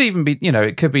 It could even be,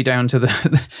 it could be down to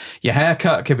your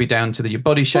haircut. It could be down to your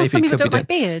body shape. Well, some it people could don't be like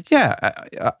beards.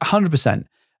 Yeah, 100%.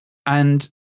 And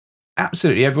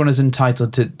absolutely, everyone is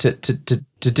entitled to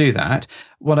do that.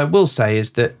 What I will say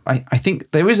is that I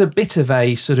think there is a bit of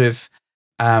a sort of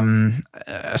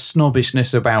a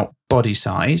snobbishness about body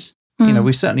size.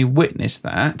 We've certainly witnessed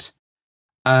that.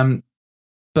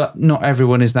 But not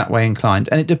everyone is that way inclined.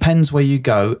 And it depends where you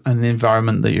go and the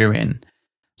environment that you're in.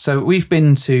 So we've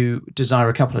been to Desire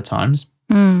a couple of times.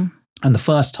 And the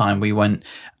first time we went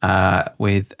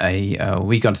with a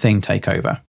We Got a Thing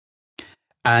takeover.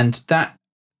 And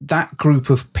that group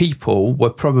of people were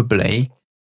probably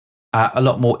a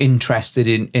lot more interested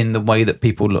in the way that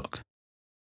people look.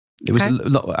 It was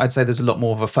I'd say there's a lot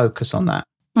more of a focus on that.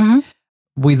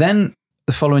 We then,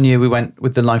 the following year, we went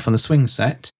with the Life on the Swing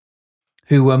set,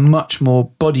 who were much more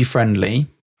body friendly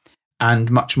and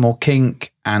much more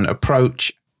kink and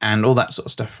approach and all that sort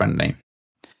of stuff friendly.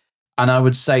 And I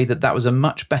would say that was a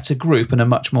much better group and a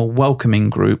much more welcoming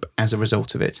group as a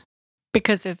result of it.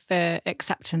 Because of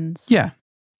acceptance. Yeah.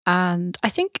 And I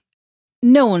think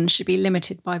no one should be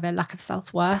limited by their lack of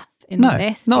self-worth in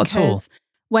this. No, not at all.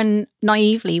 When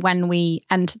we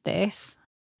entered this,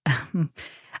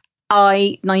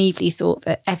 I naively thought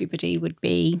that everybody would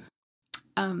be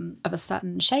of a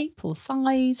certain shape or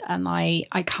size. And I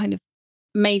kind of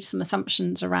made some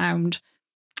assumptions around,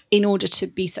 in order to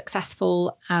be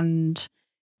successful and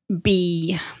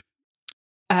be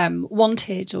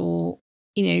wanted or,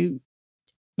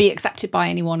 be accepted by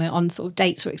anyone on sort of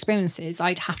dates or experiences,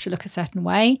 I'd have to look a certain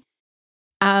way.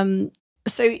 So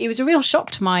it was a real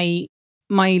shock to my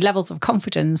levels of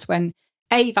confidence when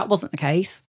A, that wasn't the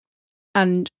case,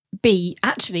 and B,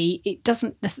 actually, it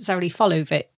doesn't necessarily follow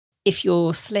that if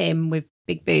you're slim with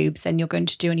big boobs, then you're going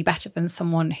to do any better than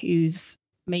someone who's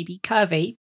maybe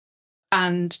curvy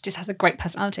and just has a great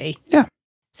personality. Yeah.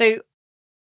 So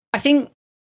I think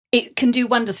it can do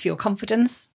wonders for your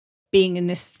confidence being in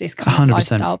this kind of 100%.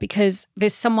 lifestyle, because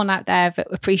there's someone out there that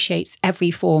appreciates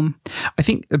every form. I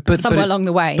think, but somewhere along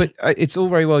the way. But it's all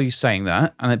very well you saying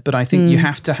that, but I think you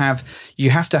have to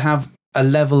have a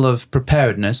level of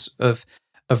preparedness of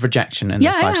rejection in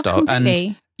this lifestyle, and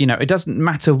it doesn't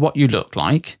matter what you look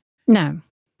like. No.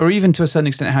 Or even to a certain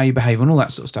extent how you behave and all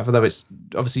that sort of stuff. Although it's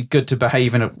obviously good to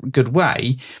behave in a good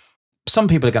way, some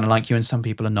people are going to like you and some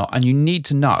people are not. And you need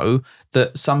to know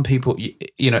that some people,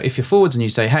 if you're forwards and you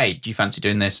say, hey, do you fancy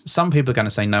doing this? Some people are going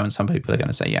to say no and some people are going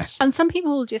to say yes. And some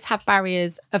people will just have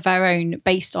barriers of their own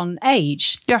based on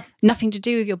age. Yeah. Nothing to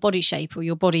do with your body shape or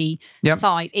your body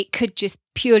size. It could just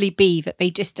purely be that they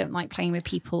just don't like playing with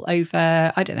people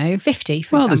over, 50,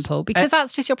 for example, because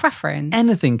that's just your preference.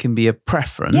 Anything can be a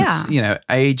preference. Yeah.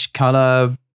 Age,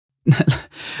 colour,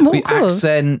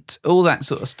 accent, all that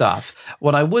sort of stuff.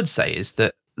 What I would say is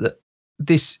that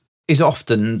this is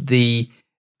often the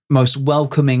most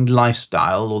welcoming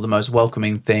lifestyle or the most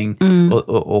welcoming thing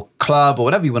or club or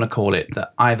whatever you want to call it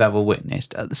that I've ever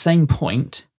witnessed. At the same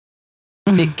point,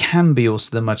 it can be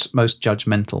also the most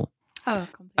judgmental. Oh, I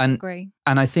completely agree.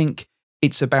 And I think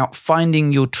it's about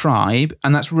finding your tribe,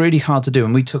 and that's really hard to do.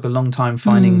 And we took a long time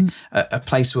finding a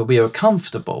place where we were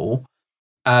comfortable.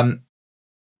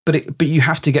 But you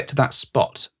have to get to that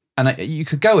spot. And you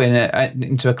could go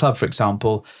into a club, for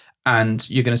example, and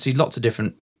you're going to see lots of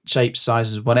different shapes,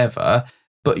 sizes, whatever,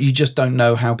 but you just don't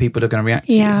know how people are going to react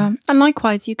to you. Yeah. And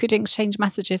likewise, you could exchange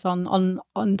messages on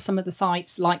some of the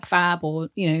sites like Fab or,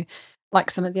 like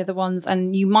some of the other ones,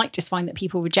 and you might just find that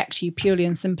people reject you purely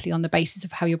and simply on the basis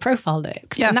of how your profile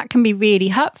looks. Yeah. And that can be really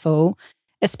hurtful,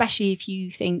 especially if you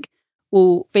think,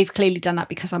 well, they've clearly done that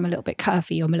because I'm a little bit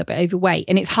curvy or I'm a little bit overweight.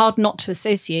 And it's hard not to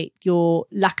associate your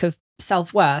lack of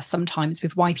self-worth sometimes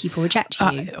with why people reject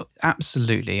you.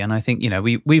 Absolutely. And I think,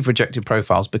 we've rejected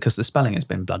profiles because the spelling has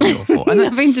been bloody awful. And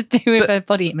nothing to do with a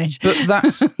body image. But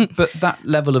that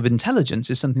level of intelligence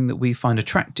is something that we find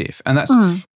attractive. And that's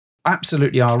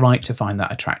absolutely our right to find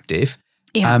that attractive.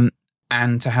 Yeah.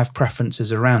 And to have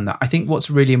preferences around that. I think what's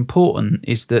really important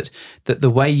is that the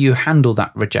way you handle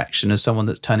that rejection as someone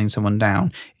that's turning someone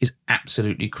down is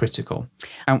absolutely critical.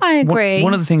 And I agree.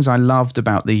 One of the things I loved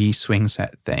about the swing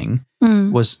set thing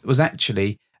was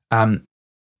actually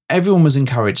everyone was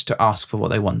encouraged to ask for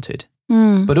what they wanted,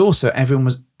 but also everyone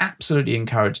was absolutely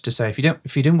encouraged to say if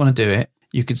you didn't want to do it,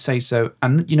 you could say so.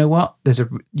 And you know what?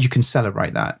 You can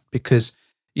celebrate that because.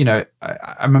 I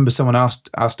remember someone asked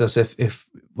us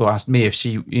asked me if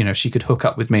she could hook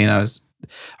up with me, and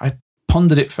I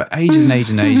pondered it for ages and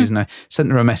ages and ages, and I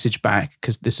sent her a message back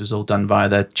because this was all done via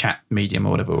the chat medium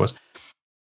or whatever it was.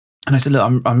 And I said,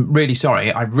 look, I'm really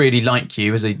sorry. I really like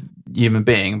you as a human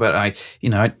being, but I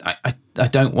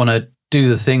don't want to do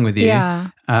the thing with you. Yeah.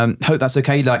 Hope that's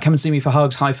okay. Like, come and see me for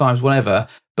hugs, high fives, whatever.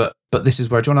 But this is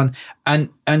where I draw on.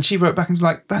 And she wrote back and was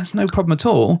like, that's no problem at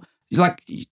all. Like,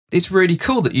 it's really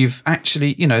cool that you've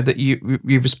actually, that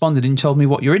you've responded and told me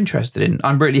what you're interested in.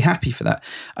 I'm really happy for that.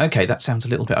 Okay, that sounds a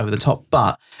little bit over the top,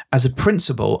 but as a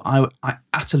principle, I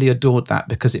utterly adored that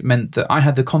because it meant that I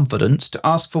had the confidence to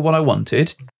ask for what I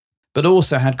wanted, but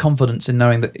also had confidence in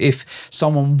knowing that if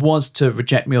someone was to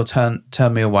reject me or turn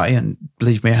me away, and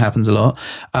believe me, it happens a lot,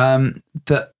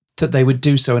 that they would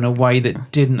do so in a way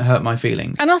that didn't hurt my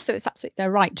feelings. And also, it's absolutely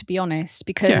their right, to be honest,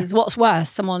 because what's worse,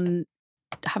 someone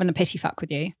having a pity fuck with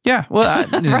you. Yeah, well,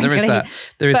 there is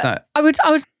that. I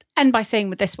would end by saying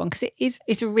with this one, because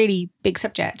it's a really big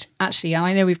subject, actually, and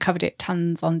I know we've covered it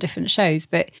tons on different shows,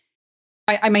 but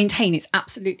I maintain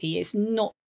it's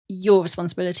not your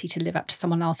responsibility to live up to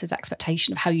someone else's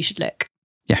expectation of how you should look.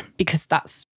 Yeah. Because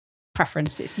that's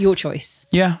preference. It's your choice.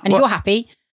 Yeah. And if you're happy,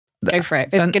 go for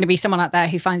it. There's going to be someone out there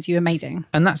who finds you amazing.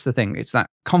 And that's the thing. It's that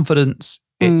confidence.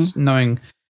 It's knowing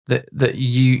that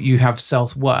you have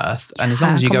self-worth, and as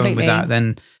long as you go in with that,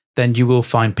 then you will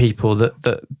find people that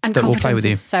will play with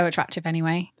you. Is so attractive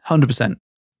anyway. 100%.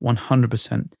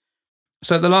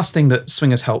 So the last thing that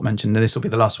Swingers Help mentioned, and this will be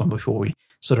the last one before we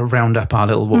sort of round up our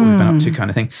little what we've been up to kind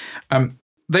of thing.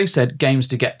 They said games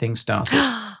to get things started.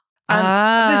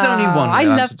 And there's only one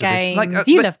real answer to this.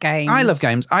 You love games. I love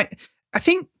games. I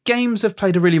think games have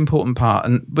played a really important part,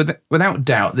 and without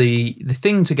doubt, the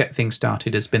thing to get things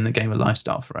started has been the gamer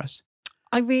lifestyle for us.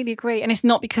 I really agree, and it's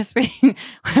not because we're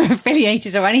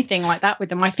affiliated or anything like that with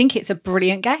them. I think it's a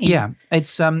brilliant game. Yeah,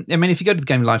 it's. I mean, if you go to the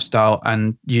gamer lifestyle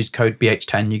and use code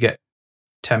bh10, you get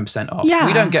 10% off. Yeah.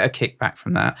 We don't get a kickback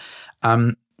from that.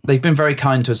 They've been very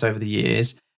kind to us over the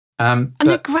years, and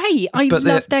they're great. I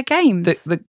love their games.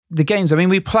 The games, I mean,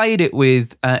 we played it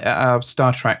with our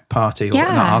Star Trek party, or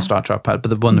not our Star Trek party, but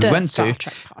the one we went to.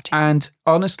 And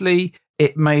honestly,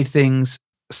 it made things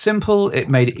simple, it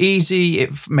made it easy,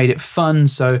 it made it fun.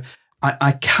 So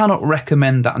I cannot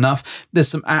recommend that enough. There's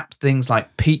some app things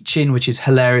like Peachin, which is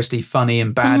hilariously funny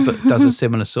and bad, but does a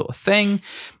similar sort of thing.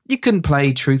 You can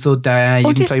play Truth or Dare.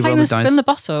 You can play Roll the Dice.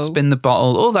 Spin the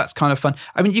bottle. All that's kind of fun.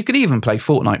 I mean, you could even play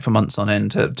Fortnite for months on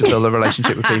end to build a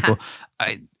relationship with people.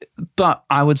 But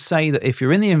I would say that if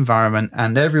you're in the environment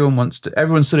and everyone's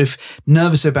sort of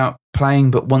nervous about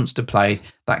playing but wants to play,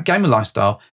 that gamer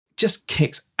lifestyle just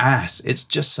kicks ass. It's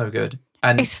just so good.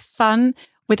 And it's fun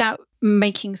without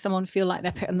making someone feel like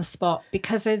they're put on the spot,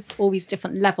 because there's all these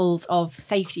different levels of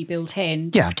safety built in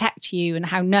to protect you and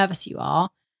how nervous you are.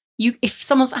 If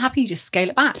someone's not happy, you just scale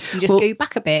it back. You just go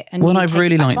back a bit and I take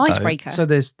really it back like to icebreaker. So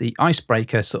there's the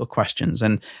icebreaker sort of questions,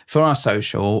 and for our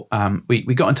social,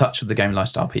 we got in touch with the Game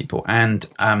Lifestyle people, and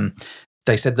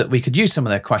they said that we could use some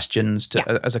of their questions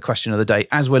as a question of the day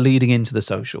as we're leading into the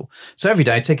social. So every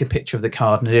day I take a picture of the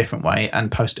card in a different way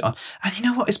and post it on. And you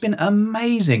know what? It's been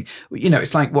amazing.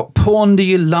 It's like, what porn do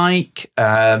you like?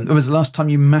 When was the last time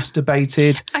you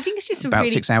masturbated? I think it's just about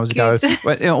really 6 hours ago.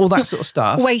 All that sort of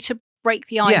stuff. Way to break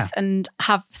the ice and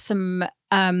have some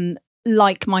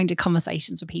like-minded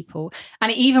conversations with people.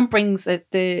 And it even brings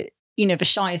the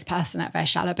shyest person out of their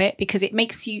shell a bit, because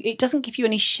it doesn't give you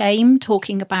any shame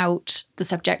talking about the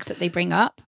subjects that they bring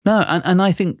up. No, and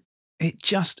I think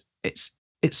it's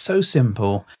so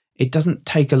simple. It doesn't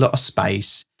take a lot of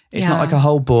space. It's not like a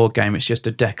whole board game. It's just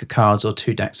a deck of cards or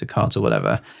 2 decks of cards or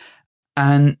whatever.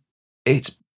 And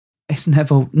it's it's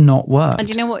never not worked. And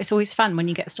you know what? It's always fun when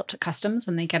you get stopped at customs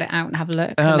and they get it out and have a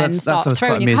look Oh, and then start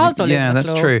throwing your cards all over the floor.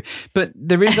 That's true. But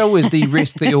there is always the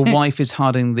risk that your wife is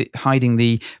hiding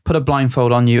the put a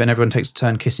blindfold on you and everyone takes a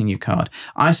turn kissing you card.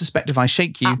 I suspect if I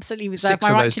shake you, absolutely reserve 6 my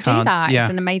of right those to cards, do that. yeah. It's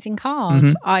an amazing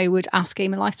card. I would ask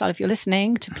Game and Lifestyle, if you're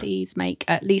listening, to please make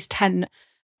at least 10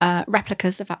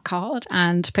 replicas of that card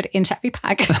and put it into every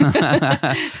bag.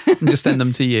 And just send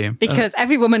them to you. Because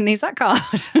every woman needs that card.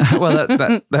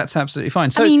 Well, that's absolutely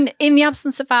fine. So, I mean, in the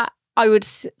absence of that, I would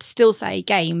still say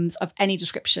games of any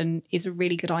description is a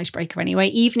really good icebreaker anyway.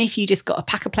 Even if you just got a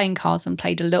pack of playing cards and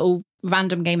played a little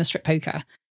random game of strip poker.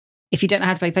 If you don't know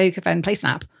how to play poker, then play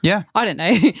Snap. Yeah. I don't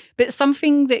know. But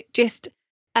something that just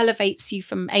elevates you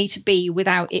from A to B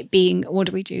without it being, what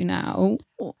do we do now?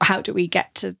 Or how do we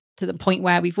get to the point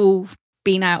where we've all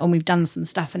been out and we've done some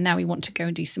stuff and now we want to go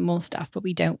and do some more stuff, but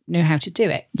we don't know how to do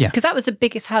it. Yeah. Because that was the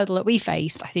biggest hurdle that we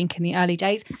faced, I think, in the early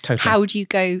days. Totally. How do you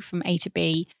go from A to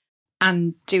B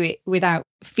and do it without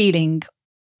feeling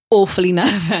awfully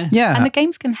nervous? Yeah. And the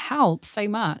games can help so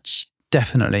much.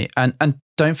 Definitely. And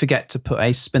don't forget to put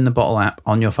a spin the bottle app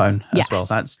on your phone as well.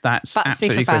 That's absolutely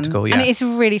super fun. critical. Yeah. And it's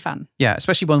really fun. Yeah,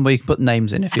 especially one where you can put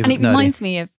names in if you're And it nerdy. reminds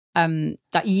me of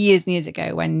that years and years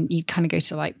ago when you kind of go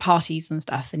to like parties and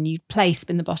stuff and you play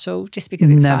spin the bottle just because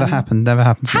it's Never fun. happened to me.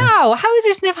 How has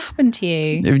this never happened to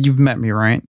you? You've met me,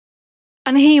 right?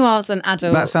 And he was an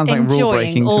adult. That sounds like rule enjoying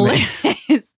breaking to all me.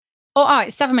 this. Oh, all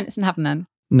right, 7 minutes in heaven then.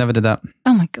 Never did that.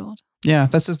 Oh my God. Yeah,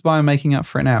 that's just why I'm making up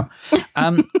for it now.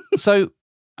 So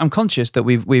I'm conscious that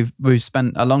we've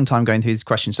spent a long time going through these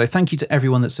questions. So thank you to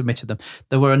everyone that submitted them.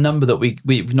 There were a number that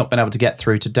we've not been able to get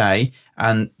through today,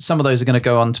 and some of those are going to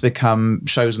go on to become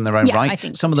shows in their own right. I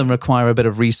think some of them require a bit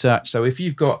of research. So if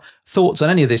you've got thoughts on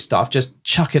any of this stuff, just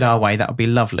chuck it our way. That would be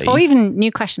lovely. Or even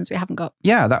new questions we haven't got.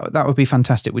 Yeah, that would be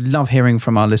fantastic. We'd love hearing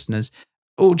from our listeners,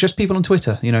 or just people on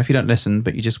Twitter. You know, if you don't listen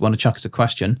but you just want to chuck us a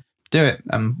question, do it,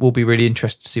 and we'll be really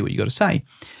interested to see what you got to say.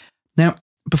 Now,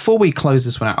 before we close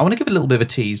this one out, I want to give a little bit of a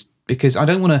tease because I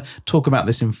don't want to talk about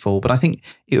this in full, but I think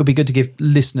it would be good to give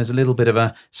listeners a little bit of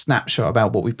a snapshot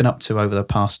about what we've been up to over the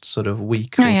past sort of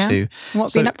week or two.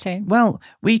 What have we been up to? Well,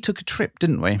 we took a trip,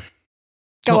 didn't we?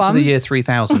 Go Not on. to the year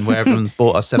 3000 where everyone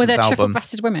bought our seventh Were there album.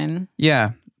 triple-breasted women?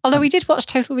 Yeah. Although we did watch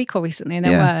Total Recall recently and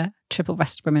there were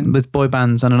triple-breasted women. With boy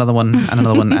bands and another one and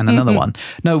another one and another one.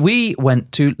 No, we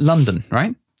went to London,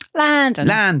 right?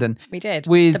 London. We did.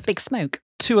 With the Big Smoke.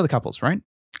 2 other couples, right?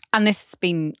 And this has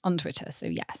been on Twitter, so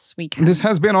yes, we can. This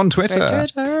has been on Twitter.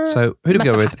 So who did we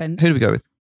go with? Who did we go with?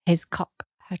 His Cock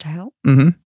Hotel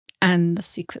and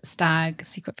Secret Stag,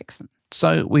 Secret Vixen.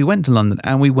 So we went to London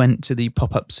and we went to the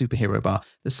pop-up superhero bar.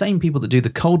 The same people that do the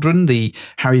Cauldron, the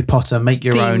Harry Potter make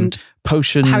your own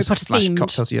potions Harry Potter / themed.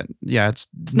 cocktails. Yeah, it's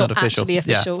not official. Actually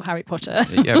official Harry Potter.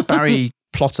 Yeah, Barry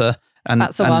Plotter and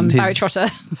that's the and one. his Barry Trotter.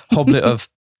 Hoblet of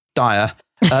Dyer.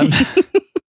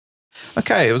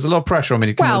 Okay, it was a lot of pressure on me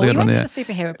to come Well, up with we a good one. went to a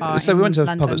superhero bar. So we went to a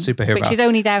London, pop-up superhero which bar. is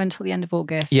only there until the end of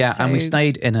August. Yeah, so. and we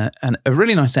stayed in a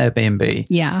really nice Airbnb.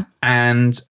 Yeah.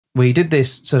 And we did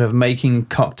this sort of making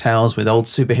cocktails with old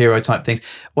superhero type things.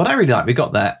 What I really liked, we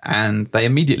got there and they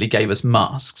immediately gave us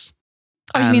masks.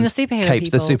 Oh, you mean the superhero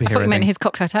capes, people? the superhero I thought you meant thing. his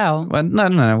cocktail. Well,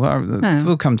 no.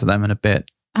 We'll come to them in a bit.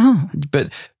 Oh.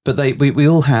 But we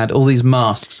all had all these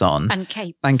masks on. And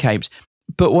capes.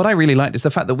 But what I really liked is the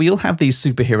fact that we all have these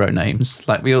superhero names.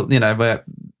 Like we all, we're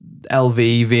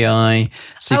LV, VI,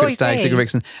 Secret Stag, Secret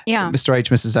Vixen, Mr. H,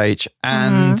 Mrs. H.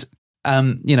 And,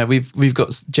 we've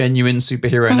got genuine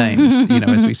superhero names,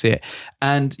 as we see it.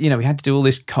 And, we had to do all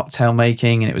this cocktail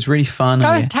making and it was really fun.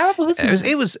 That was terrible, wasn't it?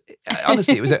 It was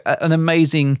honestly, it was an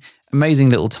amazing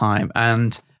little time.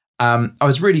 And I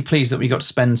was really pleased that we got to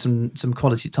spend some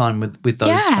quality time with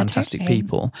those fantastic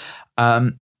people.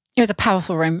 It was a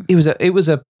powerful room. It was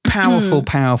a powerful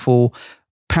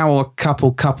power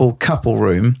couple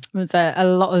room. It was a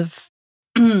lot of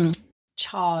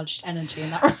charged energy in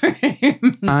that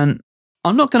room. And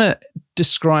I'm not going to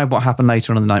describe what happened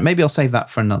later on in the night. Maybe I'll save that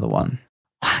for another one.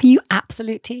 You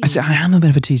absolute tease. I am a bit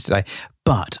of a tease today.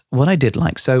 But what I did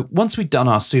like, so once we'd done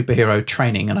our superhero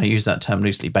training, and I use that term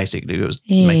loosely, basically it was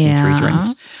making 3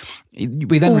 drinks.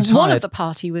 We then retired. One of the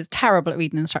party was terrible at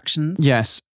reading instructions.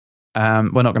 Yes.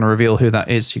 We're not going to reveal who that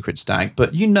is, Secret Stag,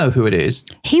 but you know who it is.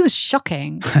 He was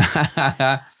shocking.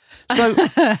 So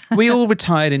we all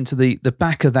retired into the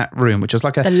back of that room, which was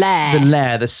like the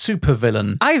lair, the super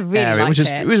villain I really area, liked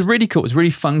it was really cool. It was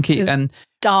really funky. It was and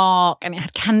dark, and it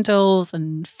had candles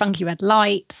and funky red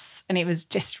lights, and it was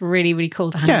just really, really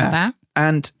cool to hang out there.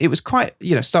 And it was quite,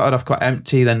 started off quite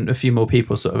empty. Then a few more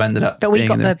people sort of ended up. But we being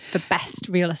got in the best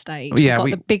real estate. Yeah,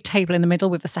 we got the big table in the middle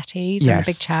with the settees and the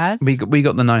big chairs. We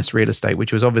got the nice real estate,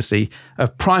 which was obviously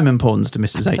of prime importance to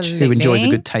Mrs. H, who enjoys a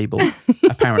good table,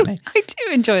 apparently. I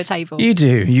do enjoy a table. You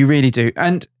do. You really do.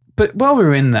 But while we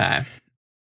were in there,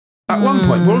 at one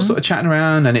point, we're all sort of chatting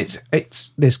around, and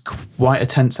there's quite a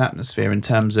tense atmosphere in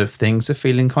terms of things are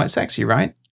feeling quite sexy,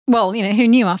 right? Well, who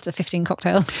knew after 15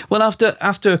 cocktails? Well,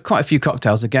 after quite a few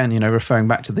cocktails, again, referring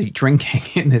back to the drinking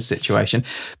in this situation,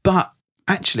 but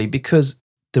actually, because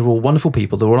they're all wonderful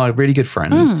people, they're all our really good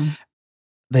friends,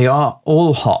 they are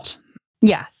all hot.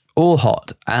 Yes. All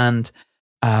hot. And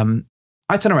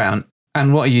I turn around,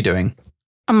 and what are you doing?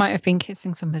 I might have been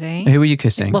kissing somebody. Who were you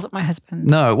kissing? It wasn't my husband.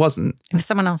 No, it wasn't. It was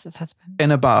someone else's husband.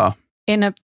 In a bar. In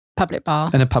a public bar.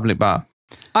 In a public bar.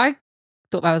 I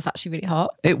thought that was actually really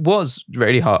hot. It was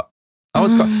really hot. I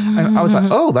was like,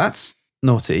 oh, that's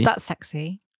naughty. That's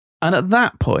sexy. And at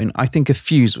that point, I think a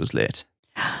fuse was lit.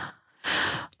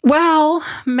 Well,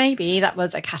 maybe that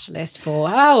was a catalyst for,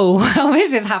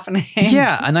 this is happening.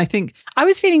 Yeah, and I think... I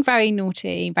was feeling very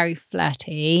naughty, very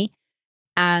flirty.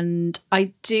 And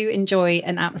I do enjoy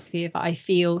an atmosphere that I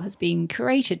feel has been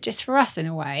created just for us in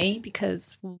a way,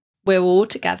 because we're all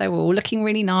together, we're all looking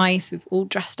really nice, we've all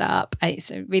dressed up.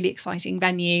 It's a really exciting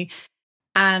venue.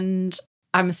 And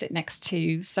I'm sitting next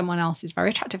to someone else's very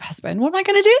attractive husband. What am I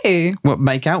going to do? What,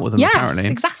 make out with them, apparently?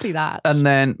 Yes, exactly that. And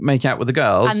then make out with the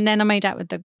girls. And then I made out with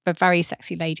the very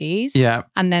sexy ladies. Yeah.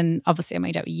 And then obviously I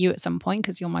made out with you at some point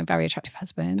because you're my very attractive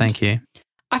husband. Thank you.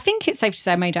 I think it's safe to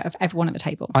say I made out of everyone at the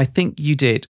table. I think you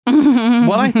did.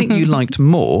 What I think you liked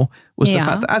more was the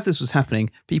fact that as this was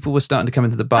happening, people were starting to come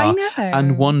into the bar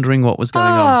and wondering what was going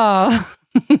on.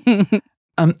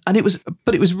 And it was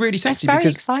really sexy. It's very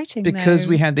exciting because though.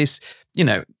 We had this,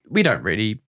 we don't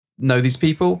really know these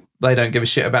people. They don't give a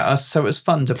shit about us. So it was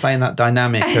fun to play in that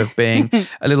dynamic of being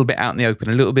a little bit out in the open,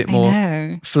 a little bit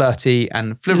more flirty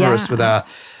and flivorous with our,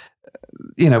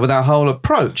 with our whole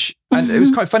approach. And it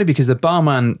was quite funny because the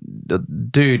barman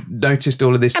dude noticed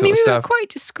all of this sort of stuff. We were quite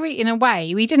discreet in a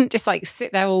way. We didn't just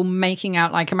sit there all making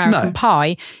out like American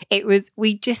Pie. It was,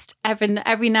 we just every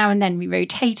now and then we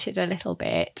rotated a little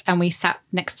bit and we sat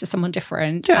next to someone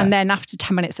different. Yeah. And then after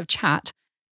 10 minutes of chat,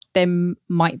 there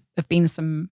might have been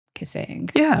some kissing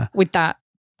with that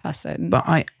person. But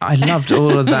I loved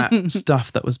all of that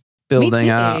stuff that was building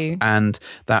up and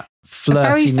that flirtiness. A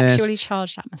very sexually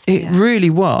charged atmosphere. It really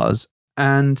was.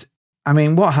 And I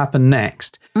mean, what happened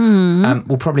next,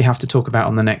 we'll probably have to talk about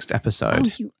on the next episode.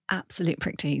 Oh, you absolute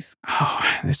prick tease. Oh,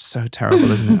 it's so terrible,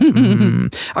 isn't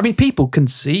it? I mean, people can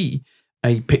see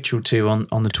a picture or two on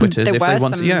the Twitters if they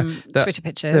want to. Twitter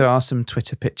pictures. There are some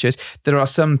Twitter pictures. There are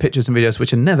some pictures and videos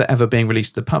which are never, ever being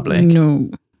released to the public.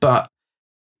 No. But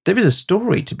there is a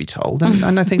story to be told,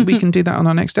 and I think we can do that on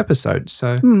our next episode.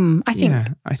 So I think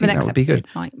that would be good.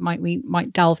 We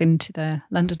might delve into the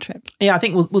London trip. Yeah, I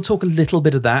think we'll talk a little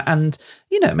bit of that, and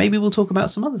maybe we'll talk about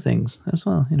some other things as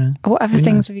well. What other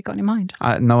things have you got in mind?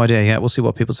 No idea yet. We'll see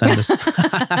what people send us.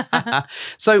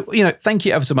 So thank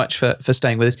you ever so much for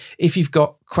staying with us. If you've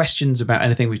got questions about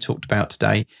anything we've talked about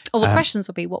today, the questions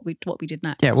will be what we did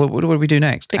next. Yeah, what do we do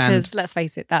next? Because let's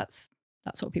face it, that's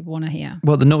what people want to hear.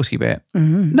 Well, the naughty bit.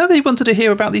 Mm-hmm. No, they wanted to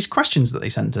hear about these questions that they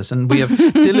sent us, and we have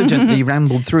diligently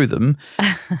rambled through them,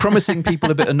 promising people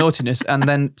a bit of naughtiness, and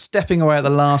then stepping away at the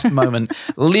last moment,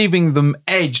 leaving them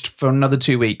edged for another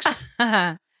 2 weeks.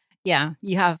 Yeah,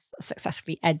 you have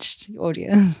successfully edged your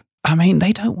audience. I mean,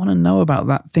 they don't want to know about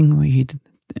that thing where you did,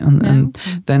 and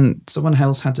then someone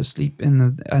else had to sleep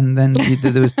in and then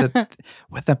there was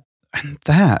and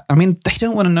that. I mean, they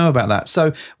don't want to know about that.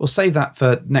 So we'll save that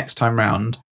for next time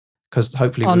round, because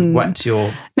hopefully we'll whet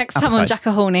your next appetite. Time on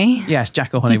Jackahorny. Yes,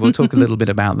 Jackahorny. We'll talk a little bit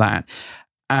about that.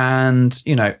 And,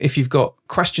 if you've got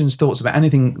questions, thoughts about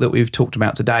anything that we've talked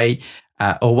about today,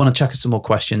 or want to chuck us some more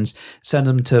questions, send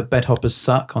them to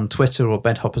bedhopperssuck on Twitter or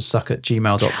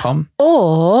bedhopperssuck@gmail.com.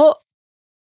 Or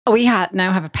we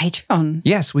now have a Patreon.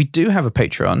 Yes, we do have a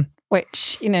Patreon.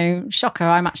 Which, shocker,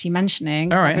 I'm actually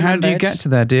mentioning. All right, how do you get to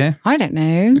there, dear? I don't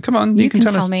know. Come on, you can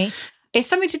tell us. Me. It's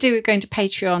something to do with going to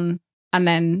Patreon and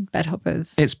then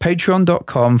Bedhoppers. It's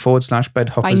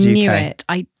patreon.com/bedhoppersuk. I knew it.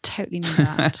 I totally knew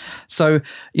that. So,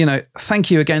 thank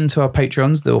you again to our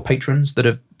patrons that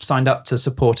have signed up to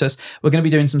support us. We're going to be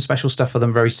doing some special stuff for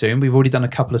them very soon. We've already done a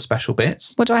couple of special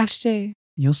bits. What do I have to do?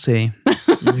 You'll see.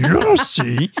 You'll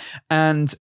see.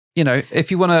 And... if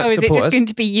you want to support us... is it just going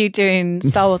to be you doing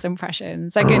Star Wars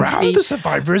impressions? They're going to be the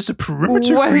survivors, a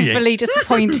perimeter woefully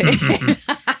disappointed.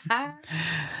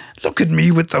 Look at me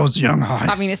with those young eyes.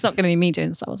 I mean, it's not going to be me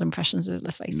doing Star Wars impressions,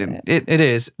 let's face it. It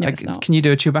is. No, it's not. Can you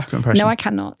do a Chewbacca impression? No, I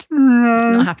cannot. It's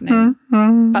not happening.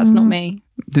 That's not me.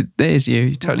 There's you.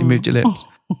 You totally moved your lips.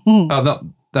 Oh, not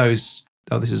those.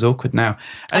 Oh, this is awkward now.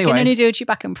 Anyways. I can only do a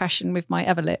Chewbacca impression with my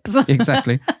other lips.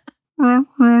 Exactly.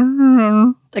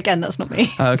 Again, that's not me.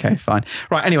 Okay, fine.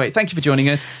 Right, anyway, thank you for joining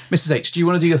us. Mrs. H, do you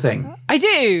want to do your thing? I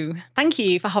do. Thank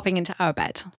you for hopping into our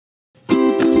bed.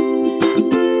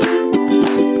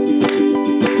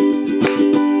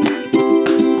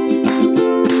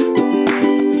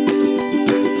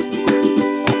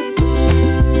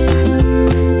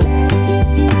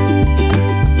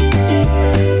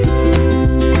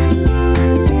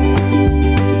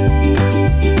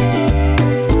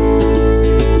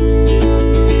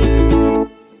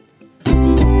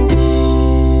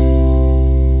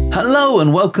 Hello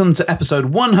and welcome to episode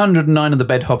 109 of the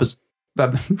Bed Hoppers.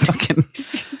 Fucking.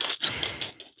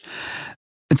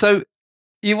 And so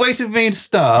you waited for me to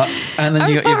start, and then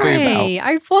you got your boob out.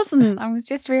 I wasn't. I was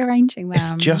just rearranging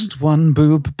them. If just one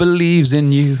boob believes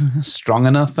in you, strong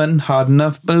enough and hard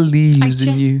enough believes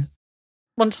in you.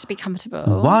 Wanted to be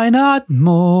comfortable. Why not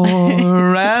more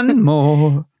and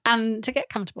more? And to get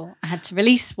comfortable, I had to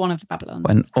release one of the Babylons.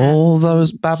 When all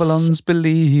those Babylons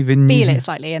believe in you. Feel it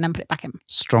slightly and then put it back in.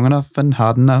 Strong enough and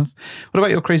hard enough. What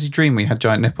about your crazy dream where you had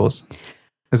giant nipples?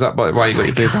 Is that why you got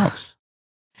your boob out?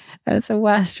 It was the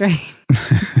worst dream.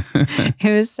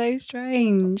 It was so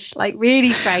strange. Like really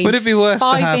strange. Would it be worse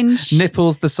to have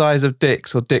nipples the size of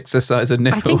dicks or dicks the size of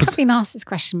nipples? I think I've been asked this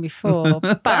question before,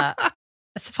 but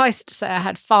suffice it to say I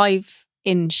had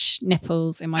 5-inch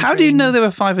nipples in my dream. How do you know they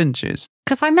were 5 inches?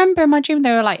 Because I remember in my dream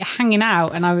they were like hanging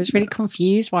out and I was really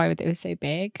confused why they were so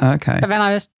big. Okay. But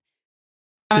then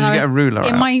Did you get a ruler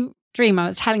in out? my dream I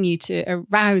was telling you to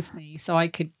arouse me so I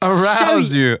could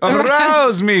Arouse you.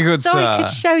 Arouse me, good so sir. I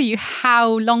could show you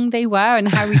how long they were and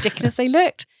how ridiculous they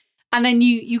looked. And then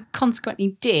you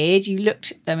consequently did. You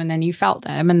looked at them and then you felt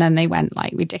them and then they went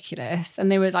like ridiculous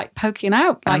and they were like poking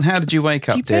out. Like, and how did you wake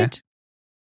up, dear?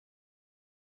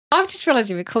 I've just realised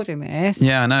you're recording this.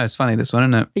 Yeah, I know. It's funny, this one,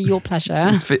 isn't it? For your pleasure.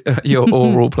 It's for your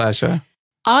oral pleasure.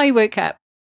 I woke up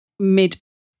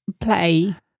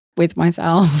mid-play with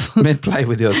myself. Mid-play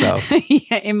with yourself.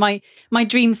 Yeah, in my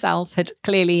dream self had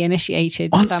clearly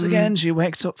initiated Once again, she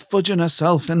wakes up fudging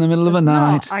herself in the middle of the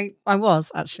night. I was,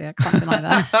 actually. I can't deny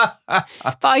that.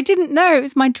 But I didn't know it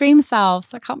was my dream self,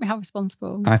 so I can't be held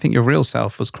responsible. I think your real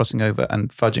self was crossing over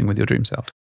and fudging with your dream self.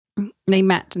 They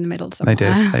met in the middle somewhere.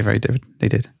 They did. They very did. They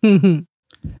did.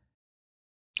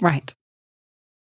 Right.